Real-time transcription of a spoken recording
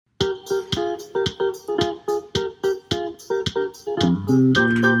We're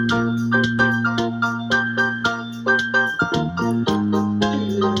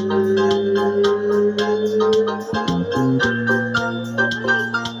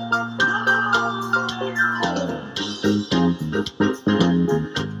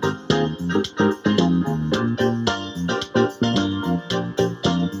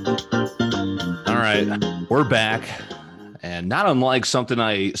back, and not unlike something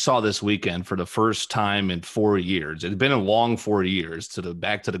I saw this weekend for the first time in 4 years. It's been a long 4 years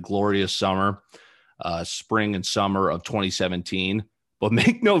back to the glorious summer, spring and summer of 2017. But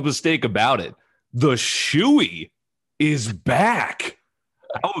make no mistake about it, the Shoey is back.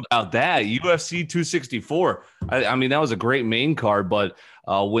 How about that? UFC 264. I mean, that was a great main card, but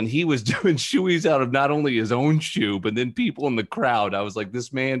when he was doing shoeys out of not only his own shoe, but then people in the crowd, I was like,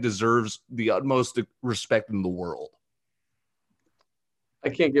 this man deserves the utmost respect in the world. I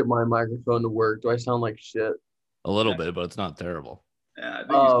can't get my microphone to work. Do I sound like shit? A little bit, but it's not terrible.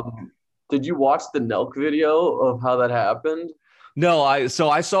 Yeah, did you watch the Nelk video of how that happened? No, I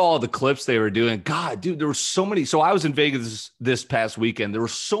saw all the clips they were doing. God, dude, there were so many. So I was in Vegas this past weekend. There were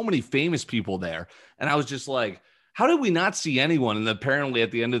so many famous people there. And I was just like, how did we not see anyone? And apparently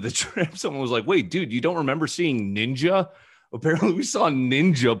at the end of the trip, someone was like, wait, dude, you don't remember seeing Ninja? Apparently we saw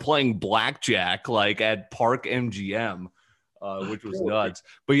Ninja playing blackjack like at Park MGM, which was nuts.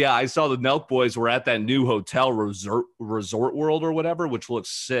 But yeah, I saw the Nelk boys were at that new hotel, Resort World or whatever, which looks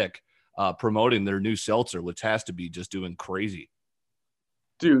sick, promoting their new seltzer, which has to be just doing crazy.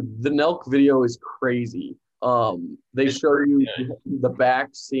 Dude, the Nelk video is crazy. They show you the back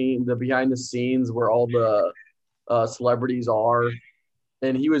scene, the behind the scenes where all the celebrities are.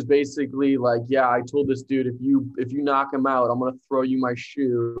 And he was basically like, yeah, I told this dude, if you knock him out, I'm going to throw you my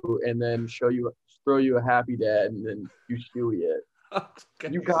shoe and then throw you a happy dad and then you shoey it.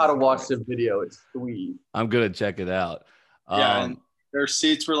 Okay. You got to watch the video. It's sweet. I'm going to check it out. Yeah. And their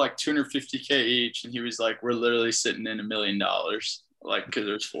seats were like $250K each. And he was like, we're literally sitting in $1 million. Like, because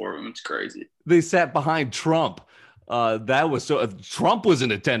there's 4 of them. It's crazy. They sat behind Trump. That was so. Trump was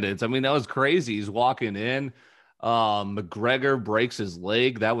in attendance. I mean, that was crazy. He's walking in. McGregor breaks his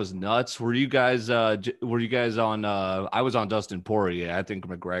leg. That was nuts. Were you guys on? I was on Dustin Poirier. I think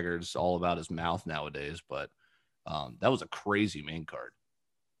McGregor's all about his mouth nowadays. But that was a crazy main card.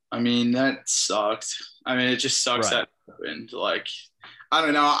 I mean, that sucked. I mean, it just sucks that happened. Like, I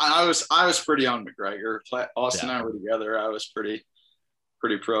don't know. I was pretty on McGregor. Austin and I were together. I was pretty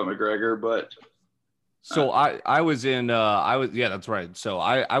pro McGregor, but so I was that's right. So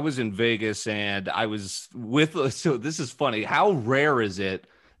I was in Vegas and I was so this is funny. How rare is it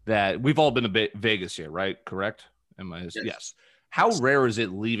that we've all been to Vegas here, right? Correct? Yes. How rare is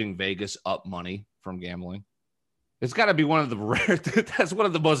it leaving Vegas up money from gambling? It's got to be one of the rare. That's one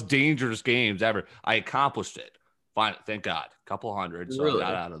of the most dangerous games ever. I accomplished it. Fine, thank God. A couple hundred, so really?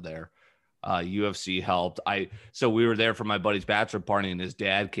 I got out of there. UFC helped. So we were there for my buddy's bachelor party and his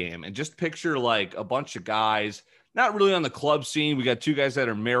dad came, and just picture like a bunch of guys, not really on the club scene. We got 2 guys that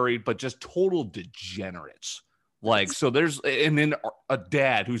are married, but just total degenerates. Like, so and then a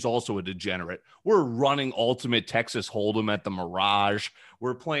dad who's also a degenerate. We're running Ultimate Texas Hold'em at the Mirage.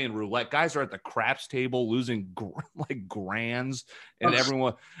 We're playing roulette. Guys are at the craps table losing like grands, and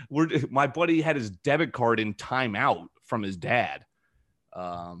everyone. My buddy had his debit card in timeout from his dad.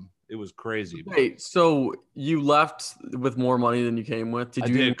 It was crazy. Wait, so you left with more money than you came with? I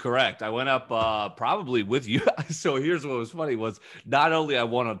did, correct. I went up probably with you. So here's what was funny was not only I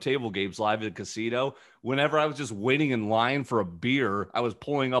won on table games live at the casino, whenever I was just waiting in line for a beer, I was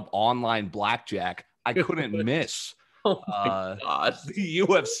pulling up online blackjack. I couldn't miss. Oh my God. The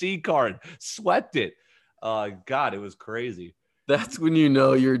UFC card. Swept it. God, it was crazy. That's when you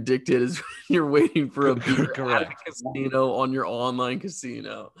know you're addicted, is when you're waiting for a beer at a casino on your online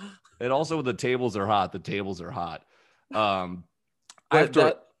casino. And also the tables are hot.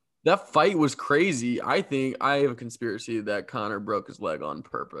 That fight was crazy. I think I have a conspiracy that Conor broke his leg on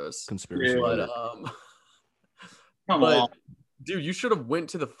purpose. Conspiracy. But, come on. Dude, you should have went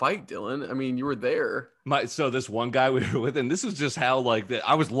to the fight, Dylan. I mean, you were there. So this one guy we were with, and this is just how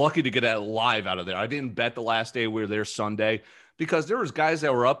I was lucky to get that live out of there. I didn't bet the last day we were there Sunday because there was guys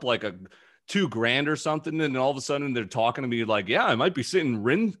that were up like $2,000 or something, and all of a sudden they're talking to me like, "Yeah, I might be sitting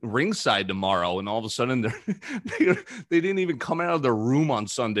ringside tomorrow," and all of a sudden they didn't even come out of their room on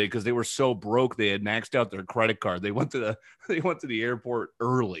Sunday because they were so broke they had maxed out their credit card. They went to the airport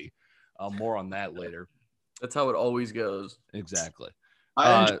early. More on that later. That's how it always goes. Exactly.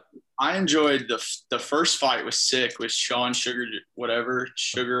 I enjoyed the first fight was sick with Sugar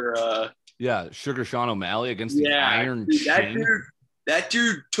Sean O'Malley against the Iron Chain. That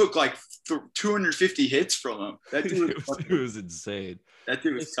dude took like 250 hits from him. That dude it was insane. That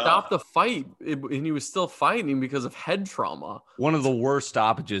dude They was tough. stopped the fight, and he was still fighting because of head trauma. One of the worst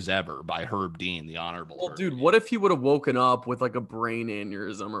stoppages ever by Herb Dean, the honorable. Well, Herb dude, Dean. what if he would have woken up with like a brain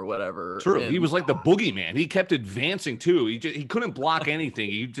aneurysm or whatever? True. And He was like the boogeyman. He kept advancing too. He couldn't block anything.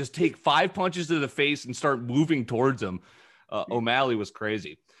 He'd just take 5 punches to the face and start moving towards him. O'Malley was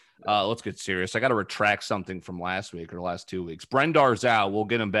crazy. Let's get serious. I got to retract something from last week or the last 2 weeks. Brendar's out. We'll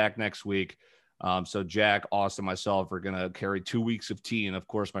get him back next week. So Jack, Austin, myself are going to carry 2 weeks of tea and, of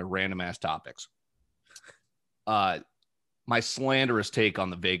course, my random ass topics. My slanderous take on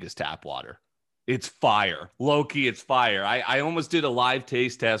the Vegas tap water. It's fire. Low-key, it's fire. I almost did a live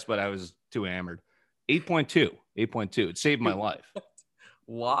taste test, but I was too hammered. 8.2. 8.2. It saved my life.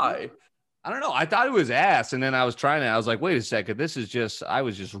 Why? I don't know. I thought it was ass. And then I was trying to, I was like, wait a second. I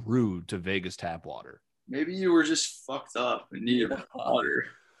was just rude to Vegas tap water. Maybe you were just fucked up and needed water.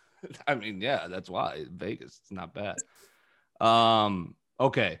 I mean, yeah, that's why Vegas. It's not bad.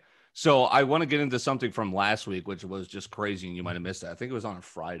 Okay. So I want to get into something from last week, which was just crazy. And you might've missed that. I think it was on a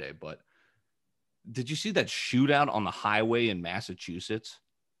Friday, but did you see that shootout on the highway in Massachusetts?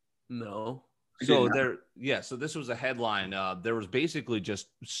 No. So so this was a headline. There was basically just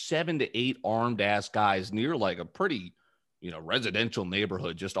 7 to 8 armed ass guys near like a pretty, residential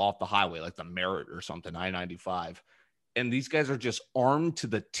neighborhood just off the highway, like the Merritt or something, I-95. And these guys are just armed to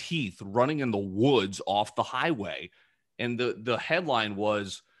the teeth running in the woods off the highway. And the headline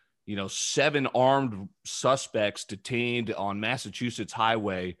was, 7 armed suspects detained on Massachusetts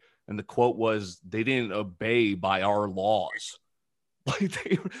highway. And the quote was, they didn't obey by our laws. Like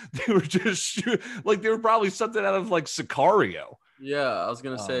they were just like they were probably something out of like Sicario. Yeah, I was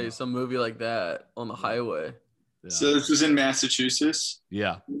gonna say some movie like that on the highway. Yeah. So this was in Massachusetts.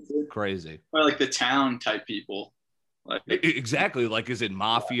 Yeah, crazy. Or like the town type people. Like Exactly. Like, is it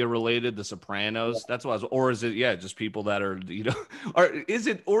mafia related? The Sopranos? That's what or is it, just people that are, or is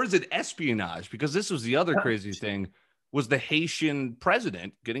it espionage? Because this was the other crazy thing was the Haitian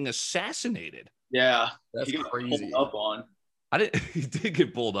president getting assassinated. Yeah. That's he got crazy. pulled up on. He did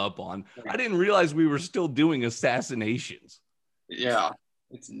get pulled up on. I didn't realize we were still doing assassinations. Yeah.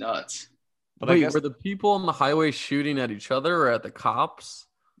 It's nuts. But Wait, I guess were the people on the highway shooting at each other or at the cops?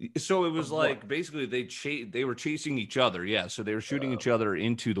 so. It was like basically they were chasing each other. Yeah, so they were shooting each other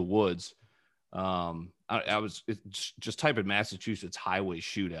into the woods. I was just type in Massachusetts highway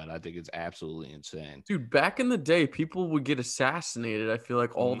shootout. I think it's absolutely insane. Dude, back in the day, people would get assassinated, I feel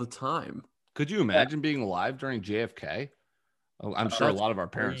like, all the time. Could you imagine being alive during JFK? Oh, I'm sure a That's lot of our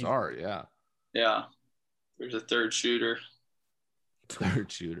parents crazy. are. Yeah. Yeah. There's a third shooter.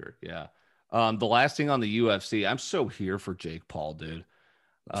 Third shooter. Yeah. The last thing on the UFC, I'm so here for Jake Paul, dude.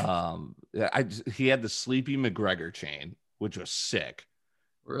 He had the Sleepy McGregor chain, which was sick.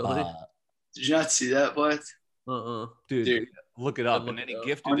 Really? Did you not see that, Bud? Dude, look it up. And then he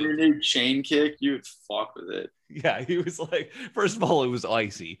gifted it. Underneath chain kick, you would fuck with it. Yeah, he was like, first of all, it was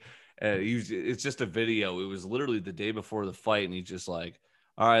icy. It's just a video. It was literally the day before the fight, and he's just like,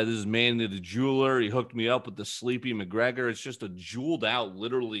 all right, this is Manny the jeweler. He hooked me up with the Sleepy McGregor. It's just a jeweled out,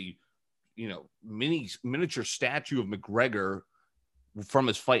 literally, miniature statue of McGregor from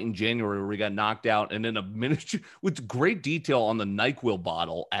his fight in January where he got knocked out, and then a miniature with great detail on the NyQuil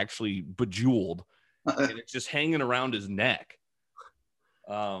bottle, actually bejeweled, and it's just hanging around his neck.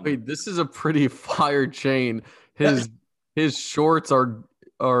 Wait, this is a pretty fire chain. His shorts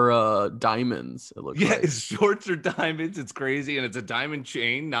are diamonds. It looks like. His shorts are diamonds. It's crazy, and it's a diamond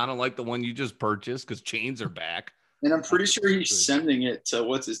chain, not unlike the one you just purchased because chains are back. And I'm pretty sure he's sending it to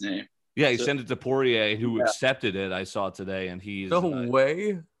what's his name? Yeah, he sent it to Poirier, who accepted it. I saw today, and he's No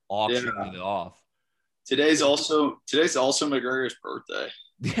way. auctioning it off. Today's also McGregor's birthday.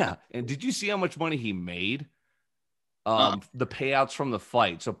 Yeah, and did you see how much money he made? The payouts from the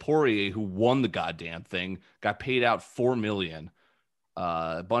fight. So Poirier, who won the goddamn thing, got paid out $4 million.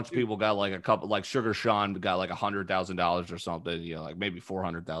 A bunch of people got like a couple, like Sugar Sean got like $100,000 or something. Like maybe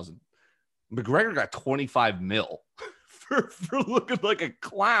 400,000. McGregor got 25 mil for looking like a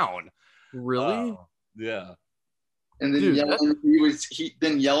clown. Really? Yeah. And then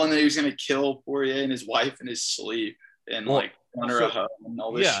yelling that he was gonna kill Poirier and his wife in his sleep and under a hug and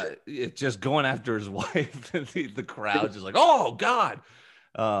all this shit. It's just going after his wife. And the crowd just like, oh God.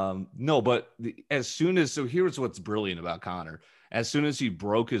 No, but here's what's brilliant about Conor. As soon as he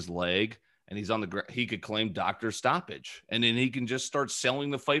broke his leg and he's on the ground, he could claim doctor stoppage, and then he can just start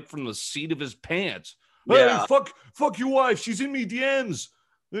selling the fight from the seat of his pants. Yeah. Hey, fuck your wife. She's in me DMs.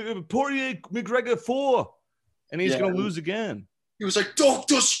 Poirier McGregor 4, and he's gonna lose again. He was like,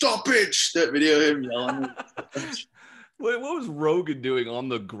 "Doctor stoppage." That video of him yelling. What was Rogan doing on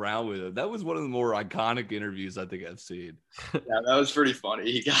the ground with him? That was one of the more iconic interviews I think I've seen. Yeah, that was pretty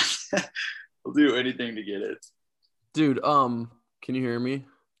funny. He got he'll do anything to get it. Dude, can you hear me?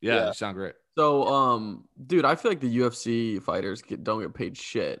 Yeah, you sound great. So, dude, I feel like the UFC fighters don't get paid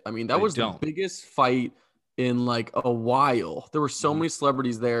shit. I mean, that was the biggest fight in like a while. There were so many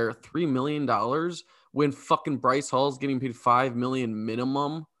celebrities there. $3 million when fucking Bryce Hall's getting paid $5 million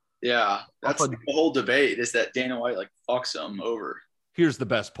minimum. Yeah, that's the whole debate is that Dana White like fucks him over. Here's the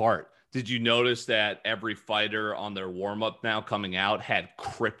best part. Did you notice that every fighter on their warm-up now coming out had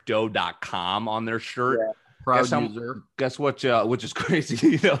crypto.com on their shirt? Yeah. Proud user. Guess what? Which is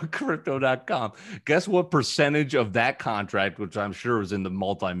crazy, crypto.com. Guess what percentage of that contract, which I'm sure was in the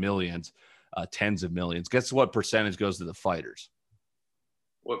multi-millions, tens of millions. Guess what percentage goes to the fighters?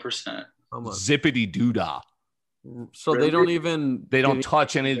 What percent? Zippity doodah. So they don't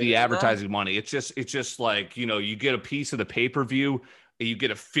touch any of the advertising money. It's just like, you get a piece of the pay-per-view, you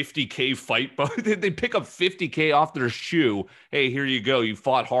get a $50K fight, but they pick up $50K off their shoe. Hey, here you go. You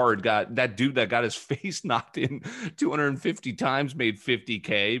fought hard. Got that dude that got his face knocked in 250 times made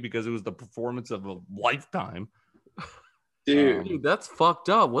 $50K because it was the performance of a lifetime. Dude, that's fucked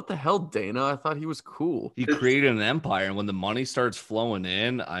up. What the hell, Dana? I thought he was cool. He created an empire, and when the money starts flowing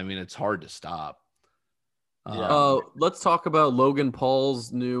in, I mean, it's hard to stop. Let's talk about Logan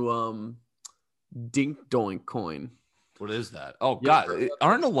Paul's new Dink Doink coin. What is that? Oh, God.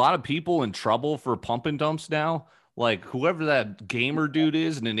 Aren't a lot of people in trouble for pump and dumps now? Like whoever that gamer dude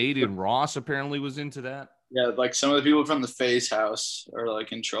is, and Adrian Ross apparently was into that. Yeah, like some of the people from the Face House are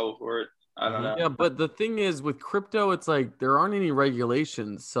like in trouble for it. I don't know. Yeah, but the thing is with crypto, it's like there aren't any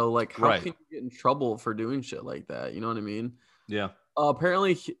regulations. So like how can you get in trouble for doing shit like that? You know what I mean? Yeah.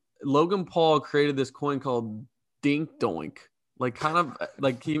 Apparently Logan Paul created this coin called Dink Doink. Like kind of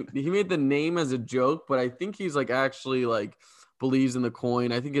like he made the name as a joke, but I think he's like actually like believes in the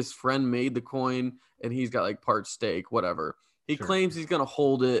coin. I think his friend made the coin and he's got like part stake, whatever. He claims he's gonna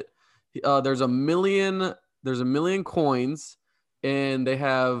hold it. There's a million coins, and they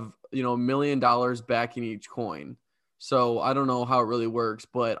have $1 million backing each coin. So I don't know how it really works,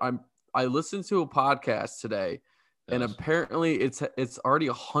 but I listened to a podcast today, and apparently it's already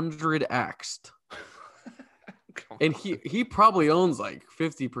 100x'd. And he probably owns like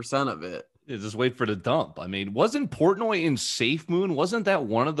 50% of it. Yeah, just wait for the dump. I mean, wasn't Portnoy in Safe Moon? Wasn't that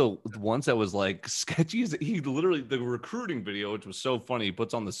one of the ones that was like sketchy? He literally, the recruiting video, which was so funny, he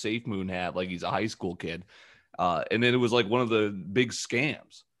puts on the Safe Moon hat like he's a high school kid. And then it was like one of the big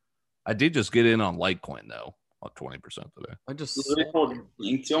scams. I did just get in on Litecoin though, up 20% today. I just called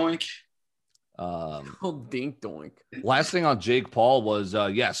Dink Doink. Dink Doink. Last thing on Jake Paul was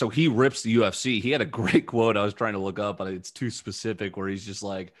so he rips the UFC. He had a great quote I was trying to look up, but it's too specific, where he's just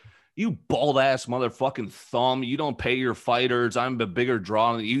like, you bald ass motherfucking thumb, you don't pay your fighters, I'm the bigger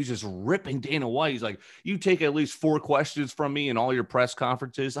draw. And he's just ripping Dana White. He's like, you take at least 4 questions from me in all your press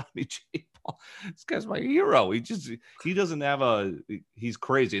conferences. I mean, Jake Paul, this guy's my hero. He doesn't have he's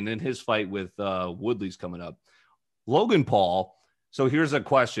crazy. And then his fight with Woodley's coming up. Logan Paul. So here's a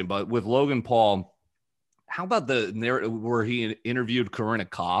question, but with Logan Paul, how about the narrative where he interviewed Corinna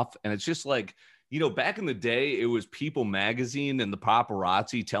Kopf? And it's just like, back in the day, it was People Magazine and the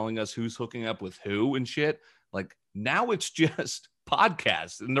paparazzi telling us who's hooking up with who and shit. Like now it's just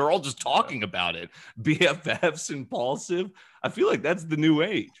podcasts and they're all just talking about it. BFFs and Impulsive. I feel like that's the new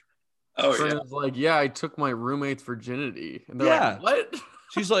age. Oh, yeah. It's like, I took my roommate's virginity. And they're like, what?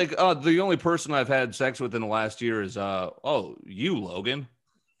 She's like, the only person I've had sex with in the last year is, you, Logan.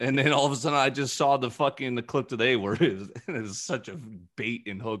 And then all of a sudden I just saw the clip today where it is such a bait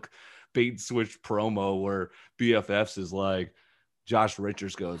and switch promo where BFFs is like, Josh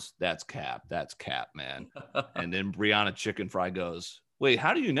Richards goes, that's cap, man. And then Brianna Chicken Fry goes, wait,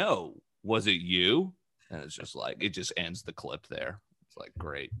 how do you know? Was it you? And it's just like, it just ends the clip there. It's like,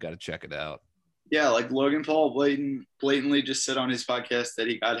 great, got to check it out. Yeah, like Logan Paul blatantly just said on his podcast that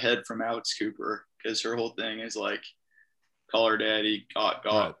he got head from Alex Cooper because her whole thing is like, call her daddy, got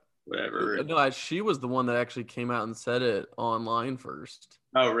right. Whatever. No, she was the one that actually came out and said it online first.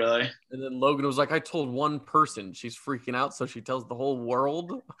 Oh, really? And then Logan was like, I told one person. She's freaking out, so she tells the whole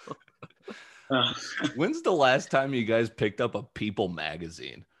world. When's the last time you guys picked up a People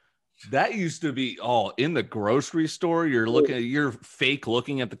magazine? That used to be in the grocery store. You're fake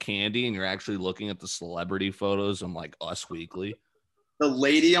looking at the candy and you're actually looking at the celebrity photos on like Us Weekly. The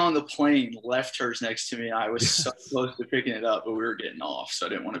lady on the plane left hers next to me. I was so close to picking it up, but we were getting off, so I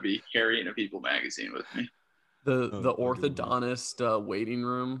didn't want to be carrying a People magazine with me. The orthodontist waiting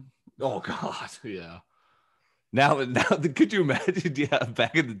room. Oh God, yeah. Now, could you imagine? Yeah,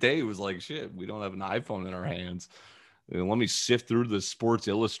 back in the day, it was like shit. We don't have an iPhone in our hands. Let me sift through the Sports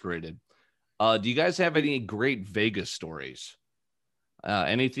Illustrated. Do you guys have any great Vegas stories?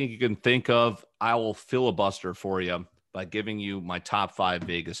 Anything you can think of, I will filibuster for you by giving you my top 5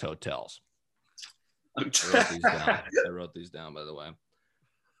 Vegas hotels. I wrote these down, by the way.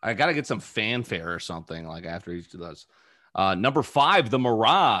 I got to get some fanfare or something like after each of those. Number 5, the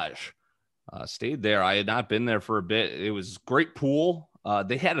Mirage. Stayed there. I had not been there for a bit. It was great pool.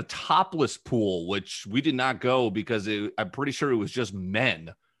 They had a topless pool, which we did not go because I'm pretty sure it was just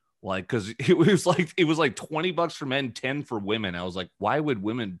men. Like, because it was like $20 for men, 10 for women. I was like, why would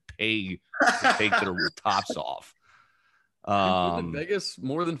women pay to take their tops off? You've been to Vegas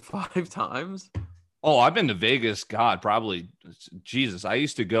more than 5 times. Oh, I've been to Vegas. God, probably Jesus. I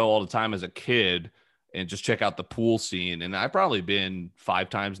used to go all the time as a kid and just check out the pool scene. And I've probably been 5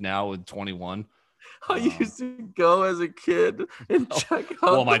 times now with 21. I used to go as a kid and check out.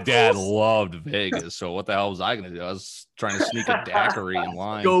 Well, my dad loved Vegas. So what the hell was I going to do? I was trying to sneak a daiquiri in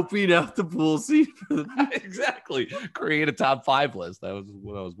line. Scoping out the pool scene. Exactly. Create a top 5 list. That was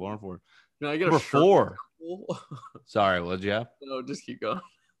what I was born for. I get Number 4. Sorry, what did you have? No, just keep going.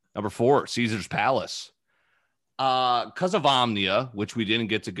 Number 4, Caesar's Palace. Because of Omnia, which we didn't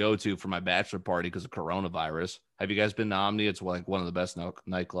get to go to for my bachelor party because of coronavirus. Have you guys been to Omnia? It's like one of the best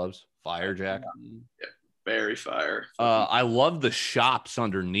nightclubs. Fire, Jack. Yeah, very fire. I love the shops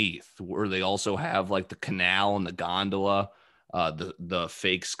underneath where they also have like the canal and the gondola, the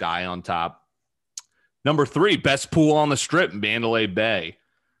fake sky on top. Number 3, best pool on the strip, Mandalay Bay.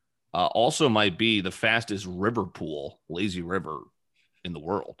 Also might be the fastest river pool, lazy river in the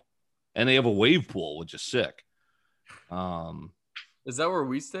world. And they have a wave pool, which is sick. Is that where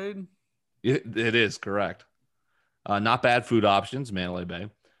we stayed? It is correct. Not bad food options, Mandalay Bay.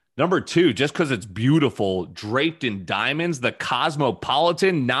 Number 2, just because it's beautiful, draped in diamonds, the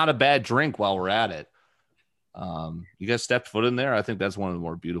Cosmopolitan, not a bad drink while we're at it. You guys stepped foot in there? I think that's one of the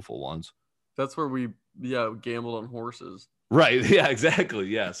more beautiful ones. That's where we gambled on horses. Right. Yeah, exactly.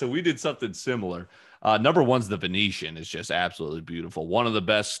 Yeah. So we did something similar. Number 1's the Venetian. It's just absolutely beautiful. One of the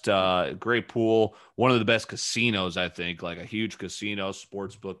best, great pool, one of the best casinos, I think, like a huge casino,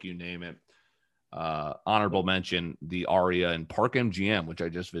 sports book, you name it. Honorable mention, the Aria and Park MGM, which I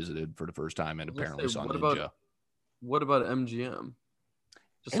just visited for the first time and apparently saw Ninja. What about MGM?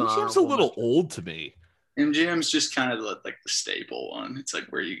 MGM's a little old to me. MGM's just kind of like the staple one. It's like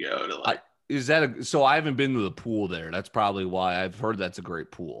where you go to like. So I haven't been to the pool there. That's probably why. I've heard that's a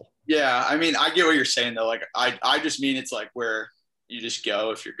great pool. Yeah, I mean, I get what you're saying though. Like, I just mean it's like where you just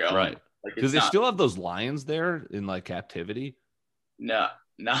go if you're going. Right. Like, do they still have those lions there in like captivity? No,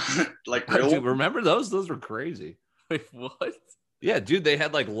 like dude, remember those? Those were crazy. Wait, what? Yeah, dude, they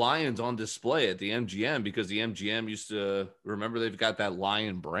had like lions on display at the MGM because the MGM used to remember they've got that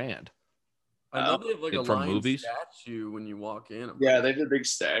lion brand. I know they have like a from lion movies statue when you walk in. Yeah, they have a big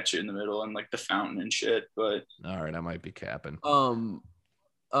statue in the middle and like the fountain and shit. But all right, I might be capping.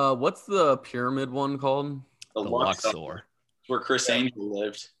 What's the pyramid one called? The Luxor, where Chris Angel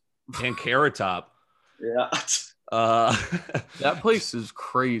lived. And Carrot Top. Yeah. That place is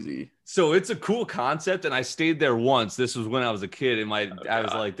crazy. So it's a cool concept, and I stayed there once. This was when I was a kid, and I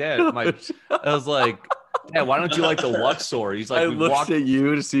was like, Dad, I was like, Dad, why don't you like the Luxor? He's like, I looked at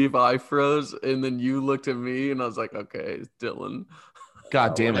you to see if I froze, and then you looked at me, and I was like, okay, it's Dylan.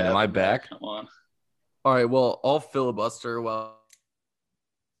 God damn it, am I back? Come on. All right, well, I'll filibuster while.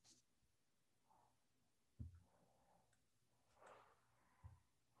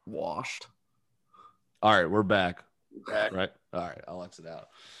 Washed. All right, we're back. Right. All right, I'll exit out.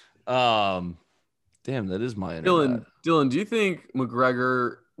 Damn, that is my internet. Dylan, do you think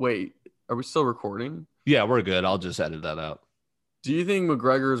McGregor? Wait, are we still recording? Yeah, we're good. I'll just edit that out. Do you think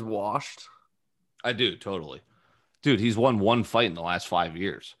McGregor's washed? I do, totally. Dude, he's won one fight in the last 5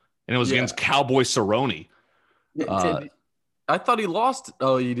 years, and it was against Cowboy Cerrone. I thought he lost.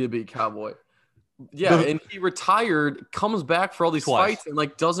 Oh, he did beat Cowboy. Yeah, and he retired, comes back for all these fights, and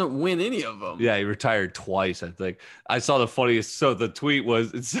like doesn't win any of them. Yeah, he retired twice, I think. I saw the funniest. So the tweet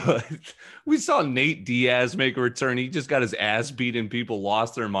was, we saw Nate Diaz make a return. He just got his ass beat, and people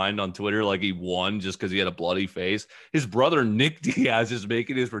lost their mind on Twitter like he won just because he had a bloody face. His brother Nick Diaz is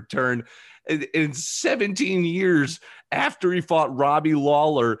making his return in 17 years after he fought Robbie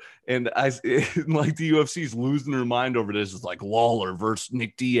Lawler, and like the UFC's losing their mind over this. It's like Lawler versus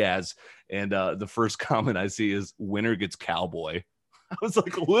Nick Diaz. And the first comment I see is winner gets Cowboy. I was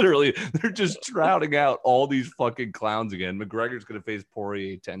like, literally, they're just trouting out all these fucking clowns again. McGregor's going to face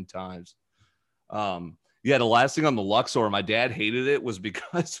Poirier 10 times. Yeah, the last thing on the Luxor, my dad hated it was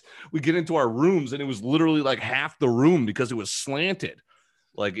because we get into our rooms and it was literally like half the room because it was slanted.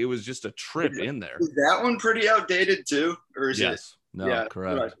 Like it was just a trip in there. Is that one pretty outdated too, or is it? Yes. No. Yeah,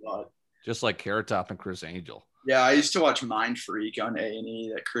 Correct. that's what I thought. Just like Carrot Top and Chris Angel. Yeah, I used to watch Mind Freak on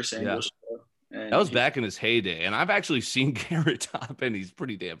A&E, that Chris Angel Yeah. show. And That was back in his heyday, and I've actually seen Carrot Top, and he's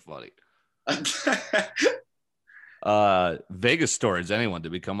pretty damn funny. Vegas stories. Anyone?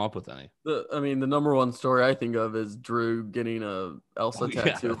 Did we come up with any? The number one story I think of is Drew getting a Elsa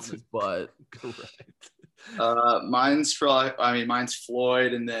tattoo on that's his butt. Correct. mine's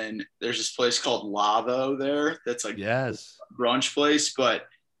Floyd, and then there's this place called Lavo there. That's like Yes. a brunch place, but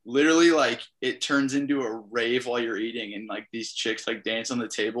literally like it turns into a rave while you're eating, and like these chicks like dance on the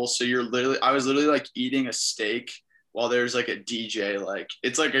table. So I was literally like eating a steak while there's like a DJ. Like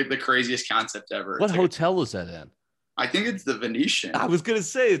it's like the craziest concept ever. What It's like hotel was that in? I think it's the Venetian. I was gonna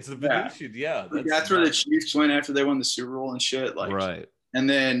say it's the Yeah. Venetian. Yeah, That's where the Chiefs went after they won the Super Bowl and shit. Like, right. and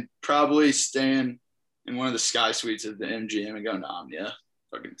then probably staying in one of the sky suites at the MGM and going to Omnia.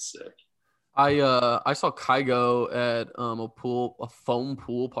 Fucking sick. I saw Kygo at a foam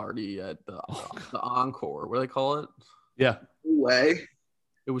pool party at the Encore. What do they call it? Yeah, No way.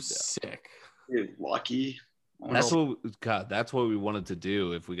 It was sick. Dude, lucky. that's what we wanted to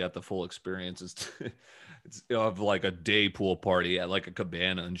do if we got the full experience. Is it's of like a day pool party at like a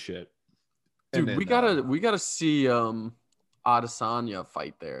cabana and shit. Dude, And we gotta see Adesanya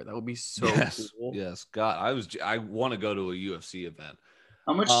fight there. That would be so yes, cool. yes. God, I want to go to a UFC event.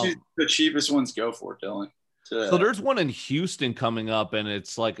 How much do the cheapest ones go for, Dylan? So there's one in Houston coming up, and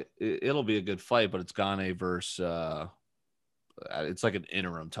it's like it'll be a good fight, but it's Gane versus it's like an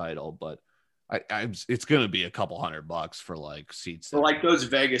interim title, but it's gonna be a couple $100 for like seats. So like those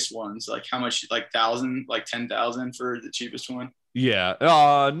Vegas ones, like how much? Like 1,000, like 10,000 for the cheapest one. Yeah.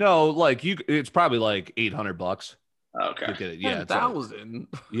 No, like it's probably like $800. Okay. To get it. Yeah. 10,000.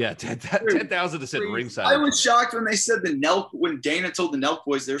 Yeah, 10,000 to sit ringside. I was shocked when they said when Dana told the Nelk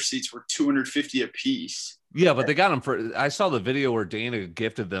boys their seats were $250 a piece. Yeah, but they got them for. I saw the video where Dana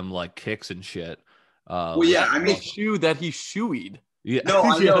gifted them like kicks and shit. Well, yeah, I mean, shoe that he shoeyed. Yeah, No,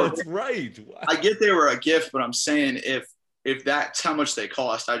 I yeah, know. that's right. Wow. I get they were a gift, but I'm saying if that's how much they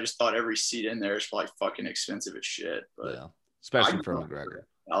cost, I just thought every seat in there is probably fucking expensive as shit. But Yeah, especially for McGregor.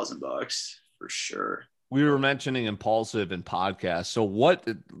 $1,000 for sure. We were mentioning Impulsive and podcasts. So what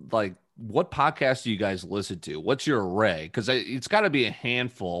podcasts do you guys listen to? What's your array? Because it's got to be a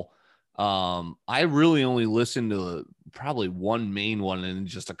handful. I really only listen to probably one main one and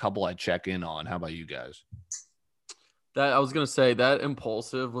just a couple I check in on. How about you guys? That I was gonna say that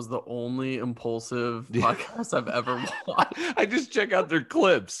Impulsive was the only Impulsive podcast I've ever watched. I just check out their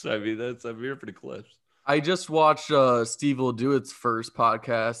clips. I mean, I'm here for the clips. I just watched Steve Will Do It's first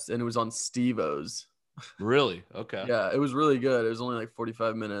podcast, and it was on Steve-O's. Really? Okay. Yeah, it was really good. It was only like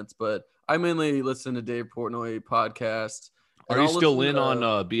 45 minutes, but I mainly listen to Dave Portnoy podcast. Are you still in on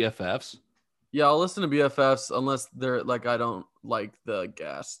BFFs? Yeah, I'll listen to BFFs unless they're like I don't like the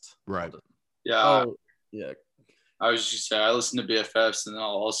guest. Right. Yeah. Oh, yeah. I was just saying, I listen to BFFs, and then I'll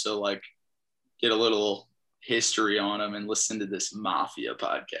also like get a little history on them and listen to this Mafia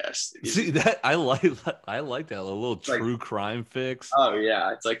podcast. See that I like that a little Like- true crime fix. Oh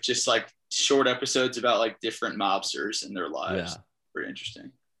yeah, it's like just like short episodes about like different mobsters and their lives. Yeah. Pretty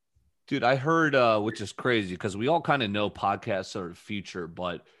interesting. Dude, I heard, which is crazy because we all kind of know podcasts are the future,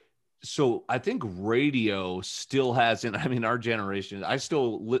 but so I think radio still hasn't. I mean, our generation,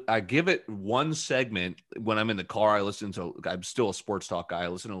 I give it one segment when I'm in the car. I'm still a sports talk guy. I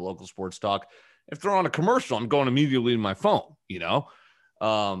listen to local sports talk. If they're on a commercial, I'm going immediately to my phone,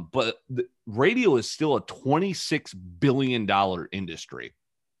 but the radio is still a $26 billion industry.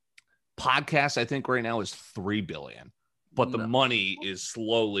 Podcasts, I think right now is $3 billion, but the money is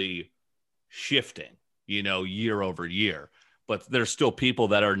slowly shifting, year over year. But there's still people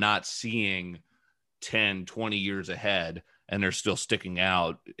that are not seeing 10, 20 years ahead, and they're still sticking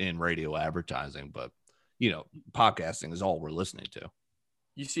out in radio advertising. But, podcasting is all we're listening to.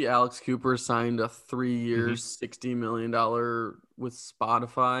 You see Alex Cooper signed a 3-year, $60 million with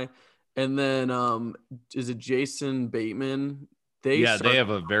Spotify. And then is it Jason Bateman? They have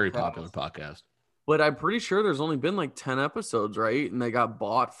a very popular podcast. But I'm pretty sure there's only been like 10 episodes, right? And they got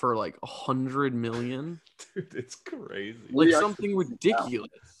bought for like $100 million. Dude, it's crazy. Like something ridiculous.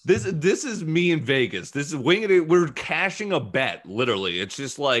 This is me in Vegas. This is winging it. We're cashing a bet, literally. It's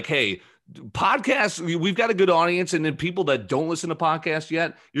just like, hey, podcasts, we've got a good audience. And then people that don't listen to podcasts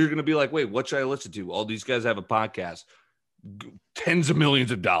yet, you're going to be like, wait, what should I listen to? All these guys have a podcast. Tens of millions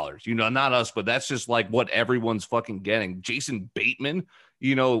of dollars, not us, but that's just like what everyone's fucking getting. Jason Bateman,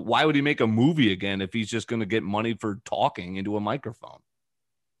 why would he make a movie again if he's just going to get money for talking into a microphone?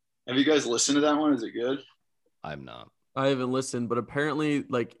 Have you guys listened to that one? Is it good? I'm not. I haven't listened, but apparently,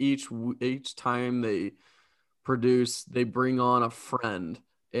 like each time they produce, they bring on a friend,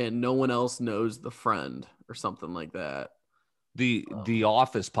 and no one else knows the friend or something like that. The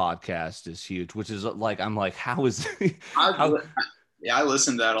Office podcast is huge, which is like I'm like, how is I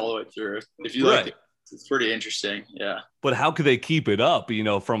listened to that all the way through. If you like it, it's pretty interesting. Yeah. But how could they keep it up,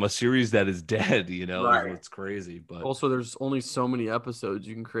 from a series that is dead, Right. It's crazy. But Also, there's only so many episodes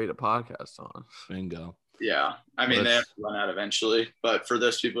you can create a podcast on. bingo. Yeah. I mean, they have to run out eventually, but for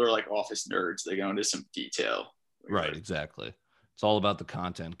those people who are like Office nerds, they go into some detail. Right, exactly. It's all about the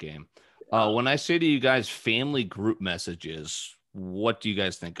content game. When I say to you guys family group messages, what do you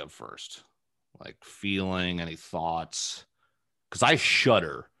guys think of first? Like feeling, any thoughts? Because I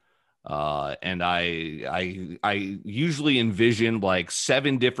shudder. And I usually envision like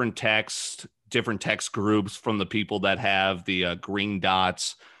 7 different text groups from the people that have the green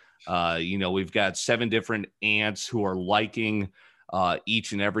dots. We've got 7 different aunts who are liking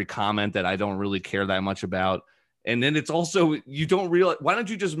each and every comment that I don't really care that much about. And then it's also, you don't realize, why don't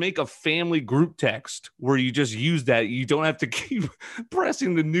you just make a family group text where you just use that? You don't have to keep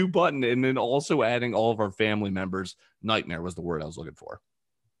pressing the new button, and then also adding all of our family members. Nightmare was the word I was looking for.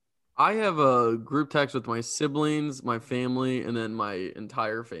 I have a group text with my siblings, my family, and then my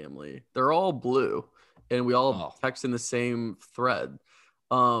entire family. They're all blue, and we all text in the same thread.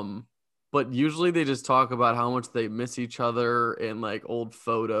 But usually they just talk about how much they miss each other and like old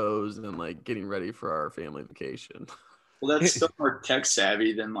photos and like getting ready for our family vacation. Well, that's still more tech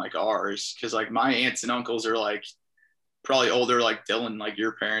savvy than like ours, because like my aunts and uncles are like probably older, like Dylan, like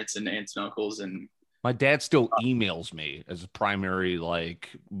your parents and aunts and uncles. And my dad still emails me as a primary like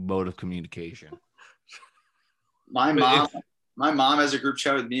mode of communication. My mom has a group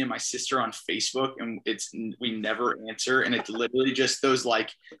chat with me and my sister on Facebook, and we never answer, and it's literally just those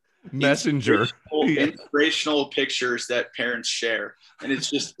like messenger inspirational pictures that parents share, and it's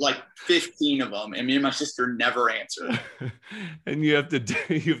just like 15 of them, and me and my sister never answer. And you have to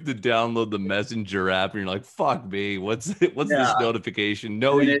download the messenger app, and you're like, fuck me, what's this notification?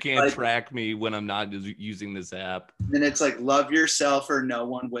 No, you can't like, track me when I'm not using this app. And it's like, love yourself or no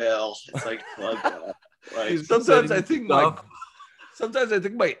one will. It's like, love that. Like, sometimes I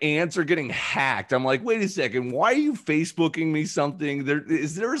think my aunts are getting hacked. I'm like, wait a second, why are you Facebooking me something?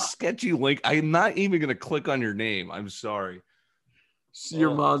 Is there a sketchy link? I'm not even gonna click on your name. I'm sorry.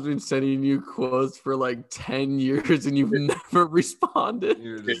 Your mom's been sending you quotes for like 10 years and you've never responded.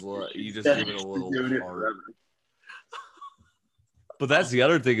 You just give it a little heart. But that's the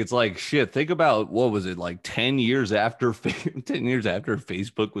other thing. It's like, shit, think about, what was it, like 10 years after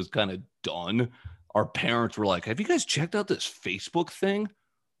Facebook was kind of done, our parents were like, have you guys checked out this Facebook thing?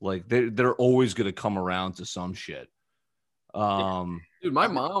 Like they're always going to come around to some shit. Dude, my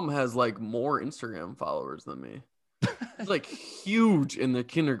mom has like more Instagram followers than me. It's like huge in the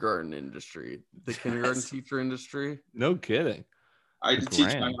kindergarten industry, the kindergarten teacher industry. No kidding. I had to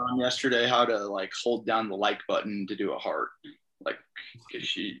teach my mom yesterday how to like hold down the like button to do a heart. Like,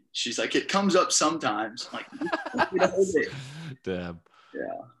 she's like, it comes up sometimes. I'm like, damn.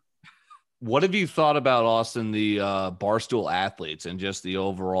 Yeah. What have you thought about, Austin, the Barstool athletes and just the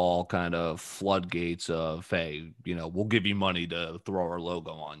overall kind of floodgates of, hey, we'll give you money to throw our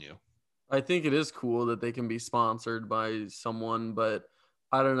logo on you? I think it is cool that they can be sponsored by someone, but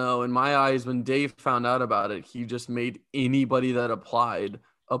I don't know. In my eyes, when Dave found out about it, he just made anybody that applied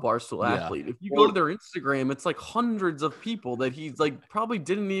a Barstool athlete. If you go to their Instagram, it's like hundreds of people that he's like probably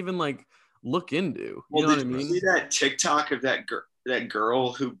didn't even like look into. You know what I mean? See that TikTok of that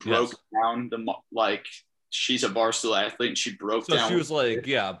girl who broke down she's a Barstool athlete and she broke down. So she was like,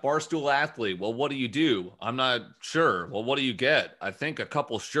 yeah, Barstool athlete. Well, what do you do? I'm not sure. Well, what do you get? I think a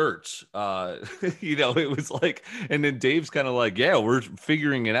couple shirts. It was like, and then Dave's kind of like, yeah, we're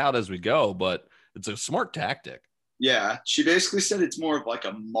figuring it out as we go, but it's a smart tactic. Yeah. She basically said it's more of like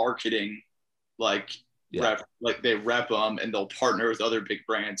a marketing, rep, like they rep them and they'll partner with other big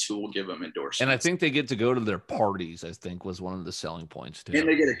brands who will give them endorsements. And I think they get to go to their parties, I think was one of the selling points too. And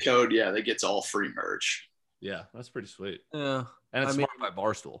they get a code. Yeah. They get all free merch. Yeah. That's pretty sweet. Yeah. And it's smart by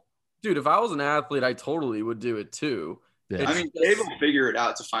Barstool. Dude, if I was an athlete, I totally would do it too. Yeah. I mean, Dave will figure it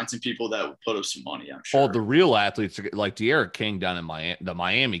out to find some people that will put up some money, I'm sure. Oh, the real athletes are like De'Aaron King down in the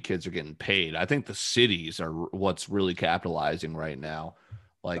Miami kids are getting paid. I think the cities are what's really capitalizing right now.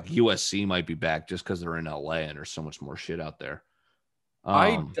 Like USC might be back just because they're in LA and there's so much more shit out there.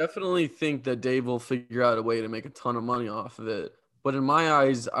 I definitely think that Dave will figure out a way to make a ton of money off of it. But in my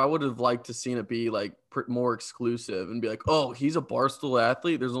eyes, I would have liked to seen it be like more exclusive and be like, oh, he's a Barstool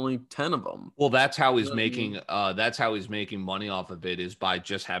athlete. There's only 10 of them. Well, that's how he's You know what I making. mean? That's how he's making money off of it, is by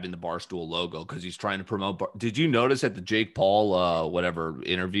just having the Barstool logo, because he's trying to promote. Did you notice at the Jake Paul whatever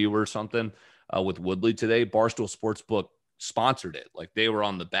interview or something with Woodley today, Barstool Sportsbook sponsored it, like they were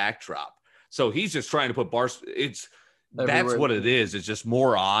on the backdrop. So he's just trying to put that's Everywhere. what it is. It's just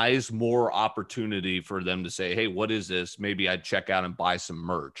more eyes, more opportunity for them to say, hey, what is this? Maybe I'd check out and buy some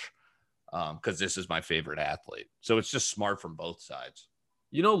merch because this is my favorite athlete. So it's just smart from both sides.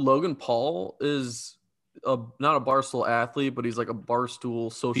 You know, Logan Paul is not a Barstool athlete, but he's like a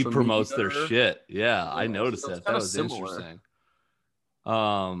Barstool social He promotes media. their shit. Yeah, I noticed so it's that. That kinda was similar.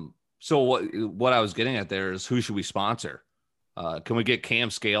 interesting. So what I was getting at there is, who should we sponsor? Can we get Cam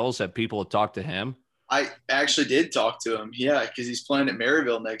Scales? Have people talk to him? I actually did talk to him. Yeah, because he's playing at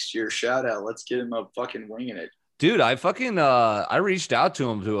Maryville next year. Shout out. Let's get him a fucking winging it. Dude, I reached out to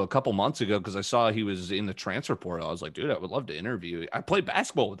him a couple months ago because I saw he was in the transfer portal. I was like, dude, I would love to interview. I played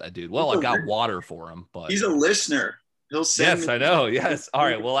basketball with that dude. Well, I got water for him, but He's a listener. He'll send yes, me. I know. Yes. All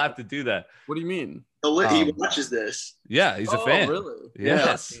right, we'll have to do that. What do you mean? He watches this. Yeah, he's a fan. Really?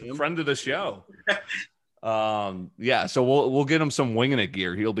 Yes, Yeah. friend of the show. Yeah, so we'll get him some winging it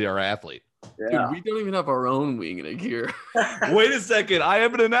gear. He'll be our athlete. Yeah. Dude, we don't even have our own winging it gear. Wait a second, I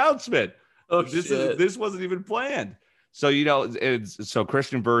have an announcement. Oh, This wasn't even planned. So, so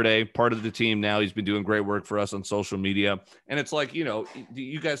Christian Verde, part of the team now, he's been doing great work for us on social media. And it's like,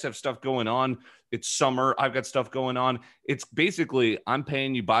 you guys have stuff going on. It's summer. I've got stuff going on. It's basically, I'm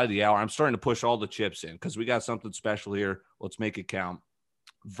paying you by the hour. I'm starting to push all the chips in because we got something special here. Let's make it count.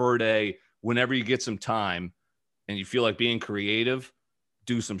 Verde, whenever you get some time and you feel like being creative,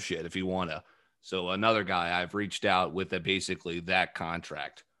 do some shit if you want to. So another guy I've reached out with basically that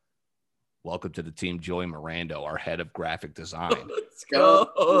contract. Welcome to the team, Joey Mirando, our head of graphic design. Let's go.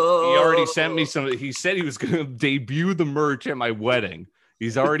 He already sent me some. He said he was going to debut the merch at my wedding.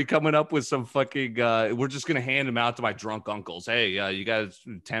 He's already coming up with some fucking. We're just going to hand him out to my drunk uncles. Hey, you guys,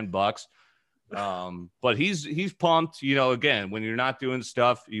 $10. But he's pumped. Again, when you're not doing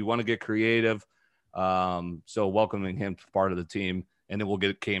stuff, you want to get creative. So welcoming him to part of the team, and then we'll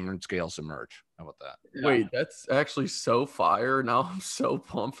get Cameron Scales some merch. How about that? Yeah. Wait, that's actually so fire. Now I'm so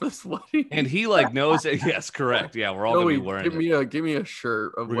pumped for this wedding. And he knows it. Yes, correct. Yeah, we're all gonna be wearing it. Give me a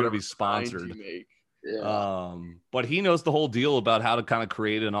shirt of We're gonna whatever be sponsored. kind you make. Yeah. But he knows the whole deal about how to kind of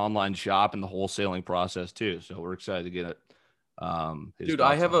create an online shop and the wholesaling process too. So we're excited to get it. Dude,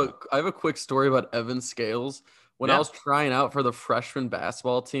 I have a quick story about Evan Scales. When I was trying out for the freshman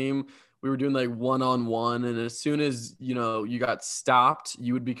basketball team, we were doing like one-on-one, and as soon as you got stopped,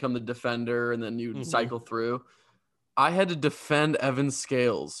 you would become the defender, and then you would cycle through. I had to defend Evan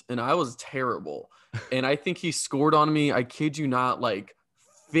Scales, and I was terrible. And I think he scored on me, I kid you not, like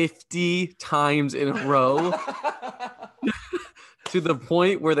 50 times in a row. To the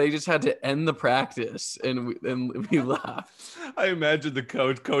point where they just had to end the practice, and we left. I imagine the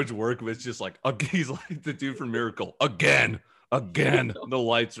coach Workman's just like, he's like the dude from Miracle again. The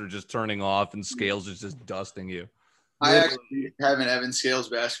lights are just turning off, and Scales is just dusting you. I actually have an Evan Scales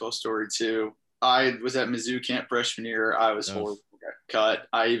basketball story too. I was at Mizzou camp freshman year. I was horrible, got cut.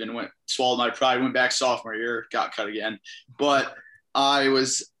 I even swallowed my pride, went back sophomore year, got cut again. But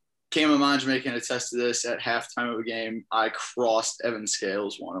Cam Amanjame can attest to this. At halftime of a game, I crossed Evan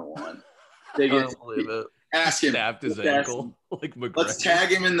Scales one-on-one. I don't believe it. Ask him. Snapped his ankle like McGregor. Let's tag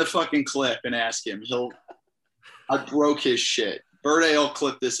him in the fucking clip and ask him. I broke his shit. Verde will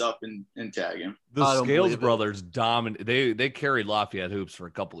clip this up and tag him. The Scales brothers dominate. They carried Lafayette hoops for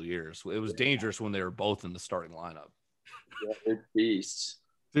a couple of years. It was dangerous when they were both in the starting lineup. Yeah, they're beasts.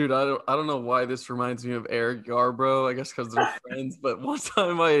 Dude, I don't know why this reminds me of Eric Yarbrough. I guess because they're friends. But one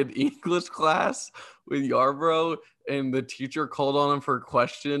time I had English class with Yarbrough, and the teacher called on him for a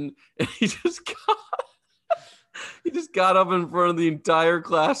question, and he just got up in front of the entire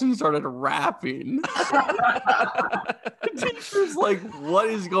class and started rapping. The teacher's like, "What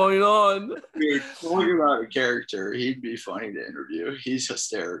is going on?" Dude, talking about a character, he'd be funny to interview. He's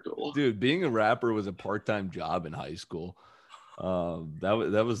hysterical. Dude, being a rapper was a part-time job in high school.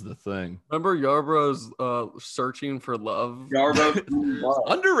 That was the thing. Remember Yarbrough's Searching for Love? Yarbrough,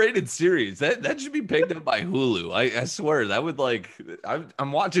 underrated series. That should be picked up by Hulu. I swear that would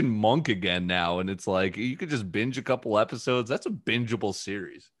I'm watching Monk again now, and it's like you could just binge a couple episodes. That's a bingeable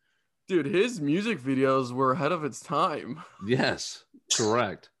series. Dude, his music videos were ahead of its time. Yes,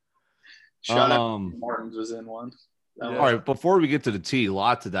 correct. Shout out Martins was in one. All right, before we get to the tea, a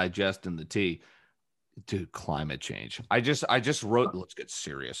lot to digest in the tea. Dude, climate change. I just wrote, let's get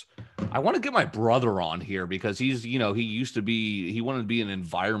serious. I want to get my brother on here because he's, he wanted to be an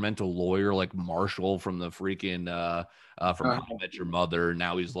environmental lawyer like Marshall from the freaking from How I Met Your Mother.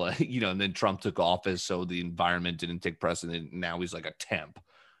 Now he's like, and then Trump took office, so the environment didn't take precedent. Now he's like a temp.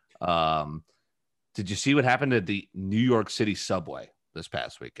 Did you see what happened at the New York City subway this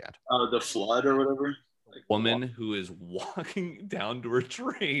past weekend? The flood or whatever. Woman who is walking down to her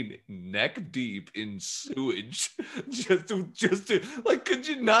train neck deep in sewage just to like, could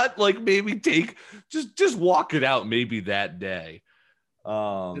you not like maybe just walk it out maybe that day?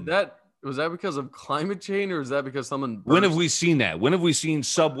 Was that because of climate change, or is that because someone burst? When have we seen that? When have we seen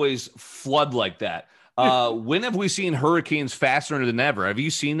subways flood like that? When have we seen hurricanes faster than ever? Have you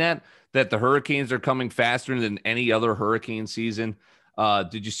seen that the hurricanes are coming faster than any other hurricane season?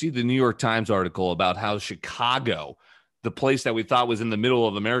 Did you see the New York Times article about how Chicago, the place that we thought was in the middle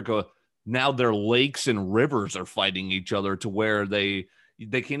of America, now their lakes and rivers are fighting each other to where they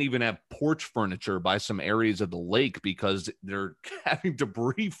can't even have porch furniture by some areas of the lake because they're having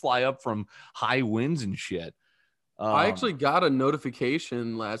debris fly up from high winds and shit. I actually got a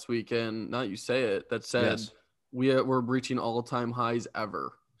notification last weekend, not you say it, that said we're reaching all-time highs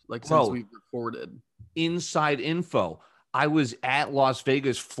ever, like since we recorded. Inside info. I was at Las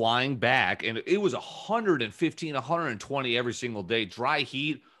Vegas flying back, and it was 115, 120 every single day. Dry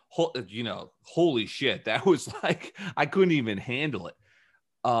heat, holy shit. That was like, I couldn't even handle it.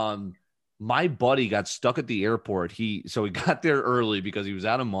 My buddy got stuck at the airport. So he got there early because he was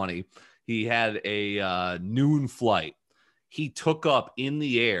out of money. He had a noon flight. He took off in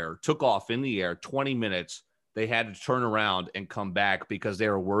the air, 20 minutes. They had to turn around and come back because they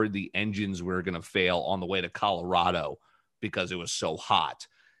were worried the engines were going to fail on the way to Colorado because it was so hot.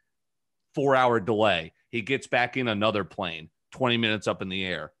 4-hour delay. He gets back in another plane, 20 minutes up in the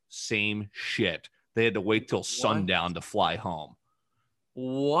air. Same shit. They had to wait till sundown to fly home.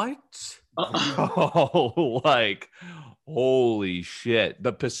 What? Oh, like, holy shit.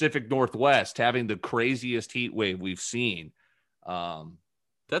 The Pacific Northwest having the craziest heat wave we've seen.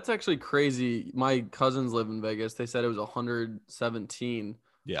 That's actually crazy. My cousins live in Vegas. They said it was 117.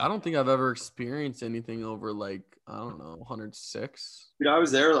 Yeah. I don't think I've ever experienced anything over 106. Dude, I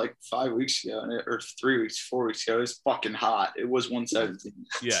was there 5 weeks ago, or 3 weeks, 4 weeks ago. It was fucking hot. It was 117.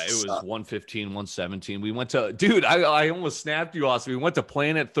 Yeah, it was 115, 117. We went to, dude, I almost snapped you, Austin. We went to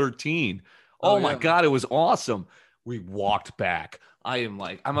Planet 13. Oh my God, it was awesome. We walked back. I'm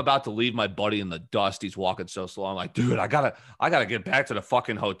about to leave my buddy in the dust. He's walking so slow. I'm like, dude, I gotta get back to the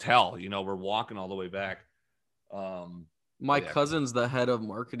fucking hotel. We're walking all the way back. My cousin's the head of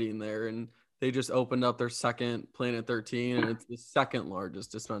marketing there, and they just opened up their second Planet 13, and it's the second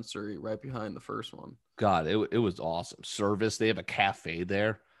largest dispensary right behind the first one. God, it was awesome. Service. They have a cafe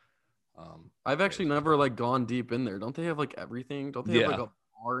there. I've actually never gone deep in there. Don't they have everything? Don't they have a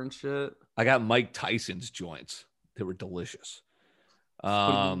bar and shit? I got Mike Tyson's joints. They were delicious.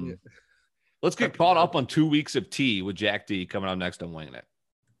 Let's get caught up on 2 weeks of tea with Jack D coming up next on Winging It.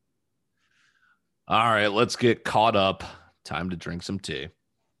 All right, let's get caught up. Time to drink some tea.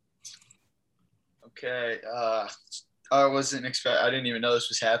 Okay. I didn't even know this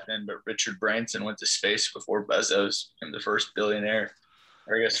was happening, but Richard Branson went to space before Bezos became the first billionaire,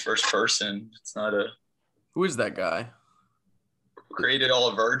 or I guess first person. It's not Who is that guy? Created all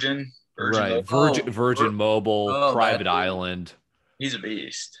of Virgin Mobile. Virgin Mobile, private island. He's a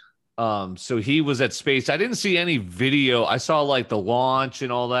beast. So he was at space. I didn't see any video. I saw the launch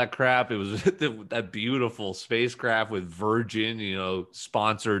and all that crap. It was that beautiful spacecraft with Virgin,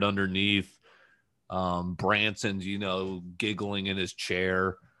 sponsored underneath. Branson's, giggling in his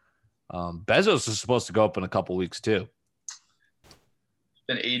chair. Bezos is supposed to go up in a couple weeks too.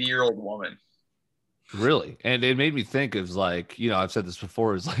 An 80-year-old woman. Really? And it made me think of I've said this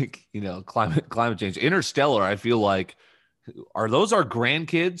before, is climate change. Interstellar, I feel like, are those our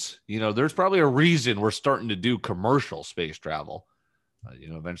grandkids? There's probably a reason we're starting to do commercial space travel,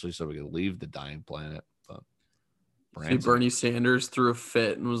 eventually, so we can leave the dying planet. But Bernie Sanders threw a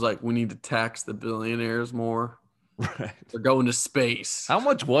fit and was like, we need to tax the billionaires more. Right. They're going to space. How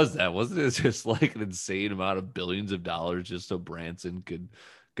much was that? Wasn't it just an insane amount of billions of dollars just so Branson could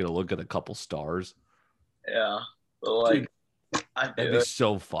get a look at a couple stars? Yeah. But that'd be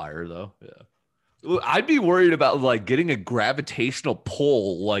so fire though. Yeah. I'd be worried about getting a gravitational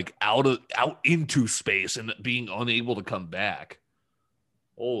pull out into space and being unable to come back.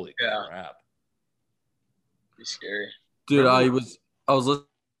 Holy crap. Be scary. Dude, I was listening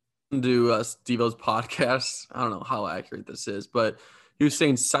to Steve-O's podcast. I don't know how accurate this is, but he was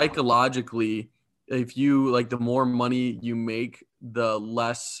saying psychologically, if you the more money you make, the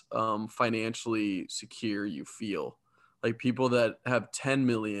less financially secure you feel. Like people that have 10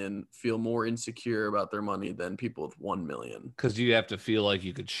 million feel more insecure about their money than people with 1 million. Because you have to feel like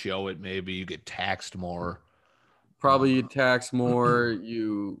you could show it. Maybe you get taxed more. Probably you tax more.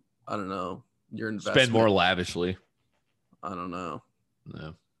 I don't know. Your investment. Spend more lavishly. I don't know.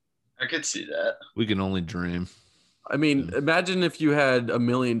 No, I could see that. we can only dream. I mean, imagine if you had $1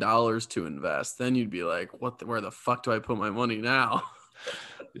 million to invest, then you'd be like, where the fuck do I put my money now?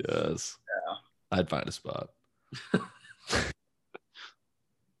 Yes. Yeah. I'd find a spot.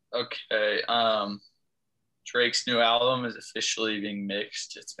 Okay. Drake's new album is officially being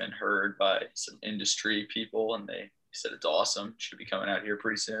mixed. It's been heard by some industry people, and they said it's awesome. Should be coming out here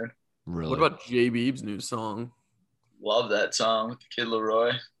pretty soon. Really? What about J Beeb's new song? Love that song with the Kid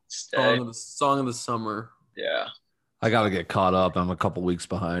Leroy. Stay. Song of the summer. Yeah. I got to get caught up. I'm a couple weeks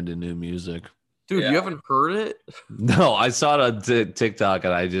behind in new music. Dude, Yeah. you haven't heard it? No, I saw it on TikTok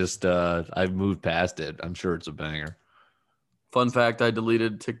and I just I moved past it. I'm sure it's a banger. Fun fact, I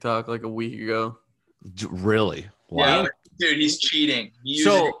deleted TikTok like a week ago. Really? Yeah, Wow. dude, he's cheating. He uses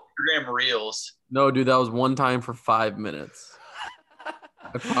So Instagram Reels. No, dude, that was one time for 5 minutes.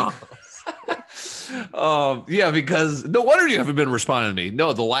 I promise. yeah, because no wonder you haven't been responding to me.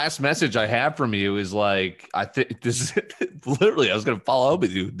 No, the last message I have from you is like, I think this literally, I was going to follow up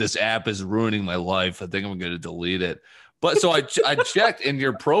with you. This app is ruining my life. I think I'm going to delete it. But so I checked and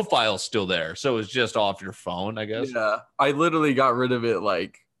your profile's still there. So it's just off your phone, I guess. Yeah, I literally got rid of it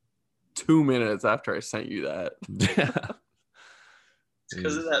like 2 minutes after I sent you that. Yeah. It's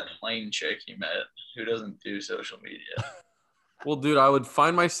because of that plain chick you met who doesn't do social media. Well, dude, I would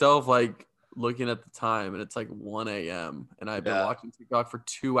find myself like looking at the time and it's like 1 a.m. and I've been watching TikTok for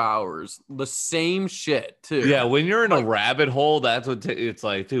 2 hours. The same shit, too. Yeah, when you're in a rabbit hole, that's what it's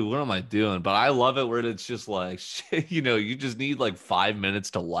like, dude, what am I doing? But I love it where it's just like, shit, you just need like 5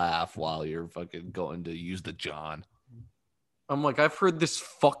 minutes to laugh while you're fucking going to use the John. I'm like, I've heard this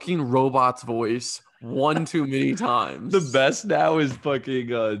fucking robot's voice one too many times. The best now is fucking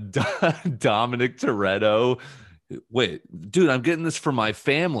Dominic Toretto. Wait, dude, I'm getting this for my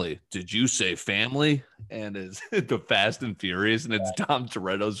family. Did you say family? And it's the Fast and Furious, and it's Dom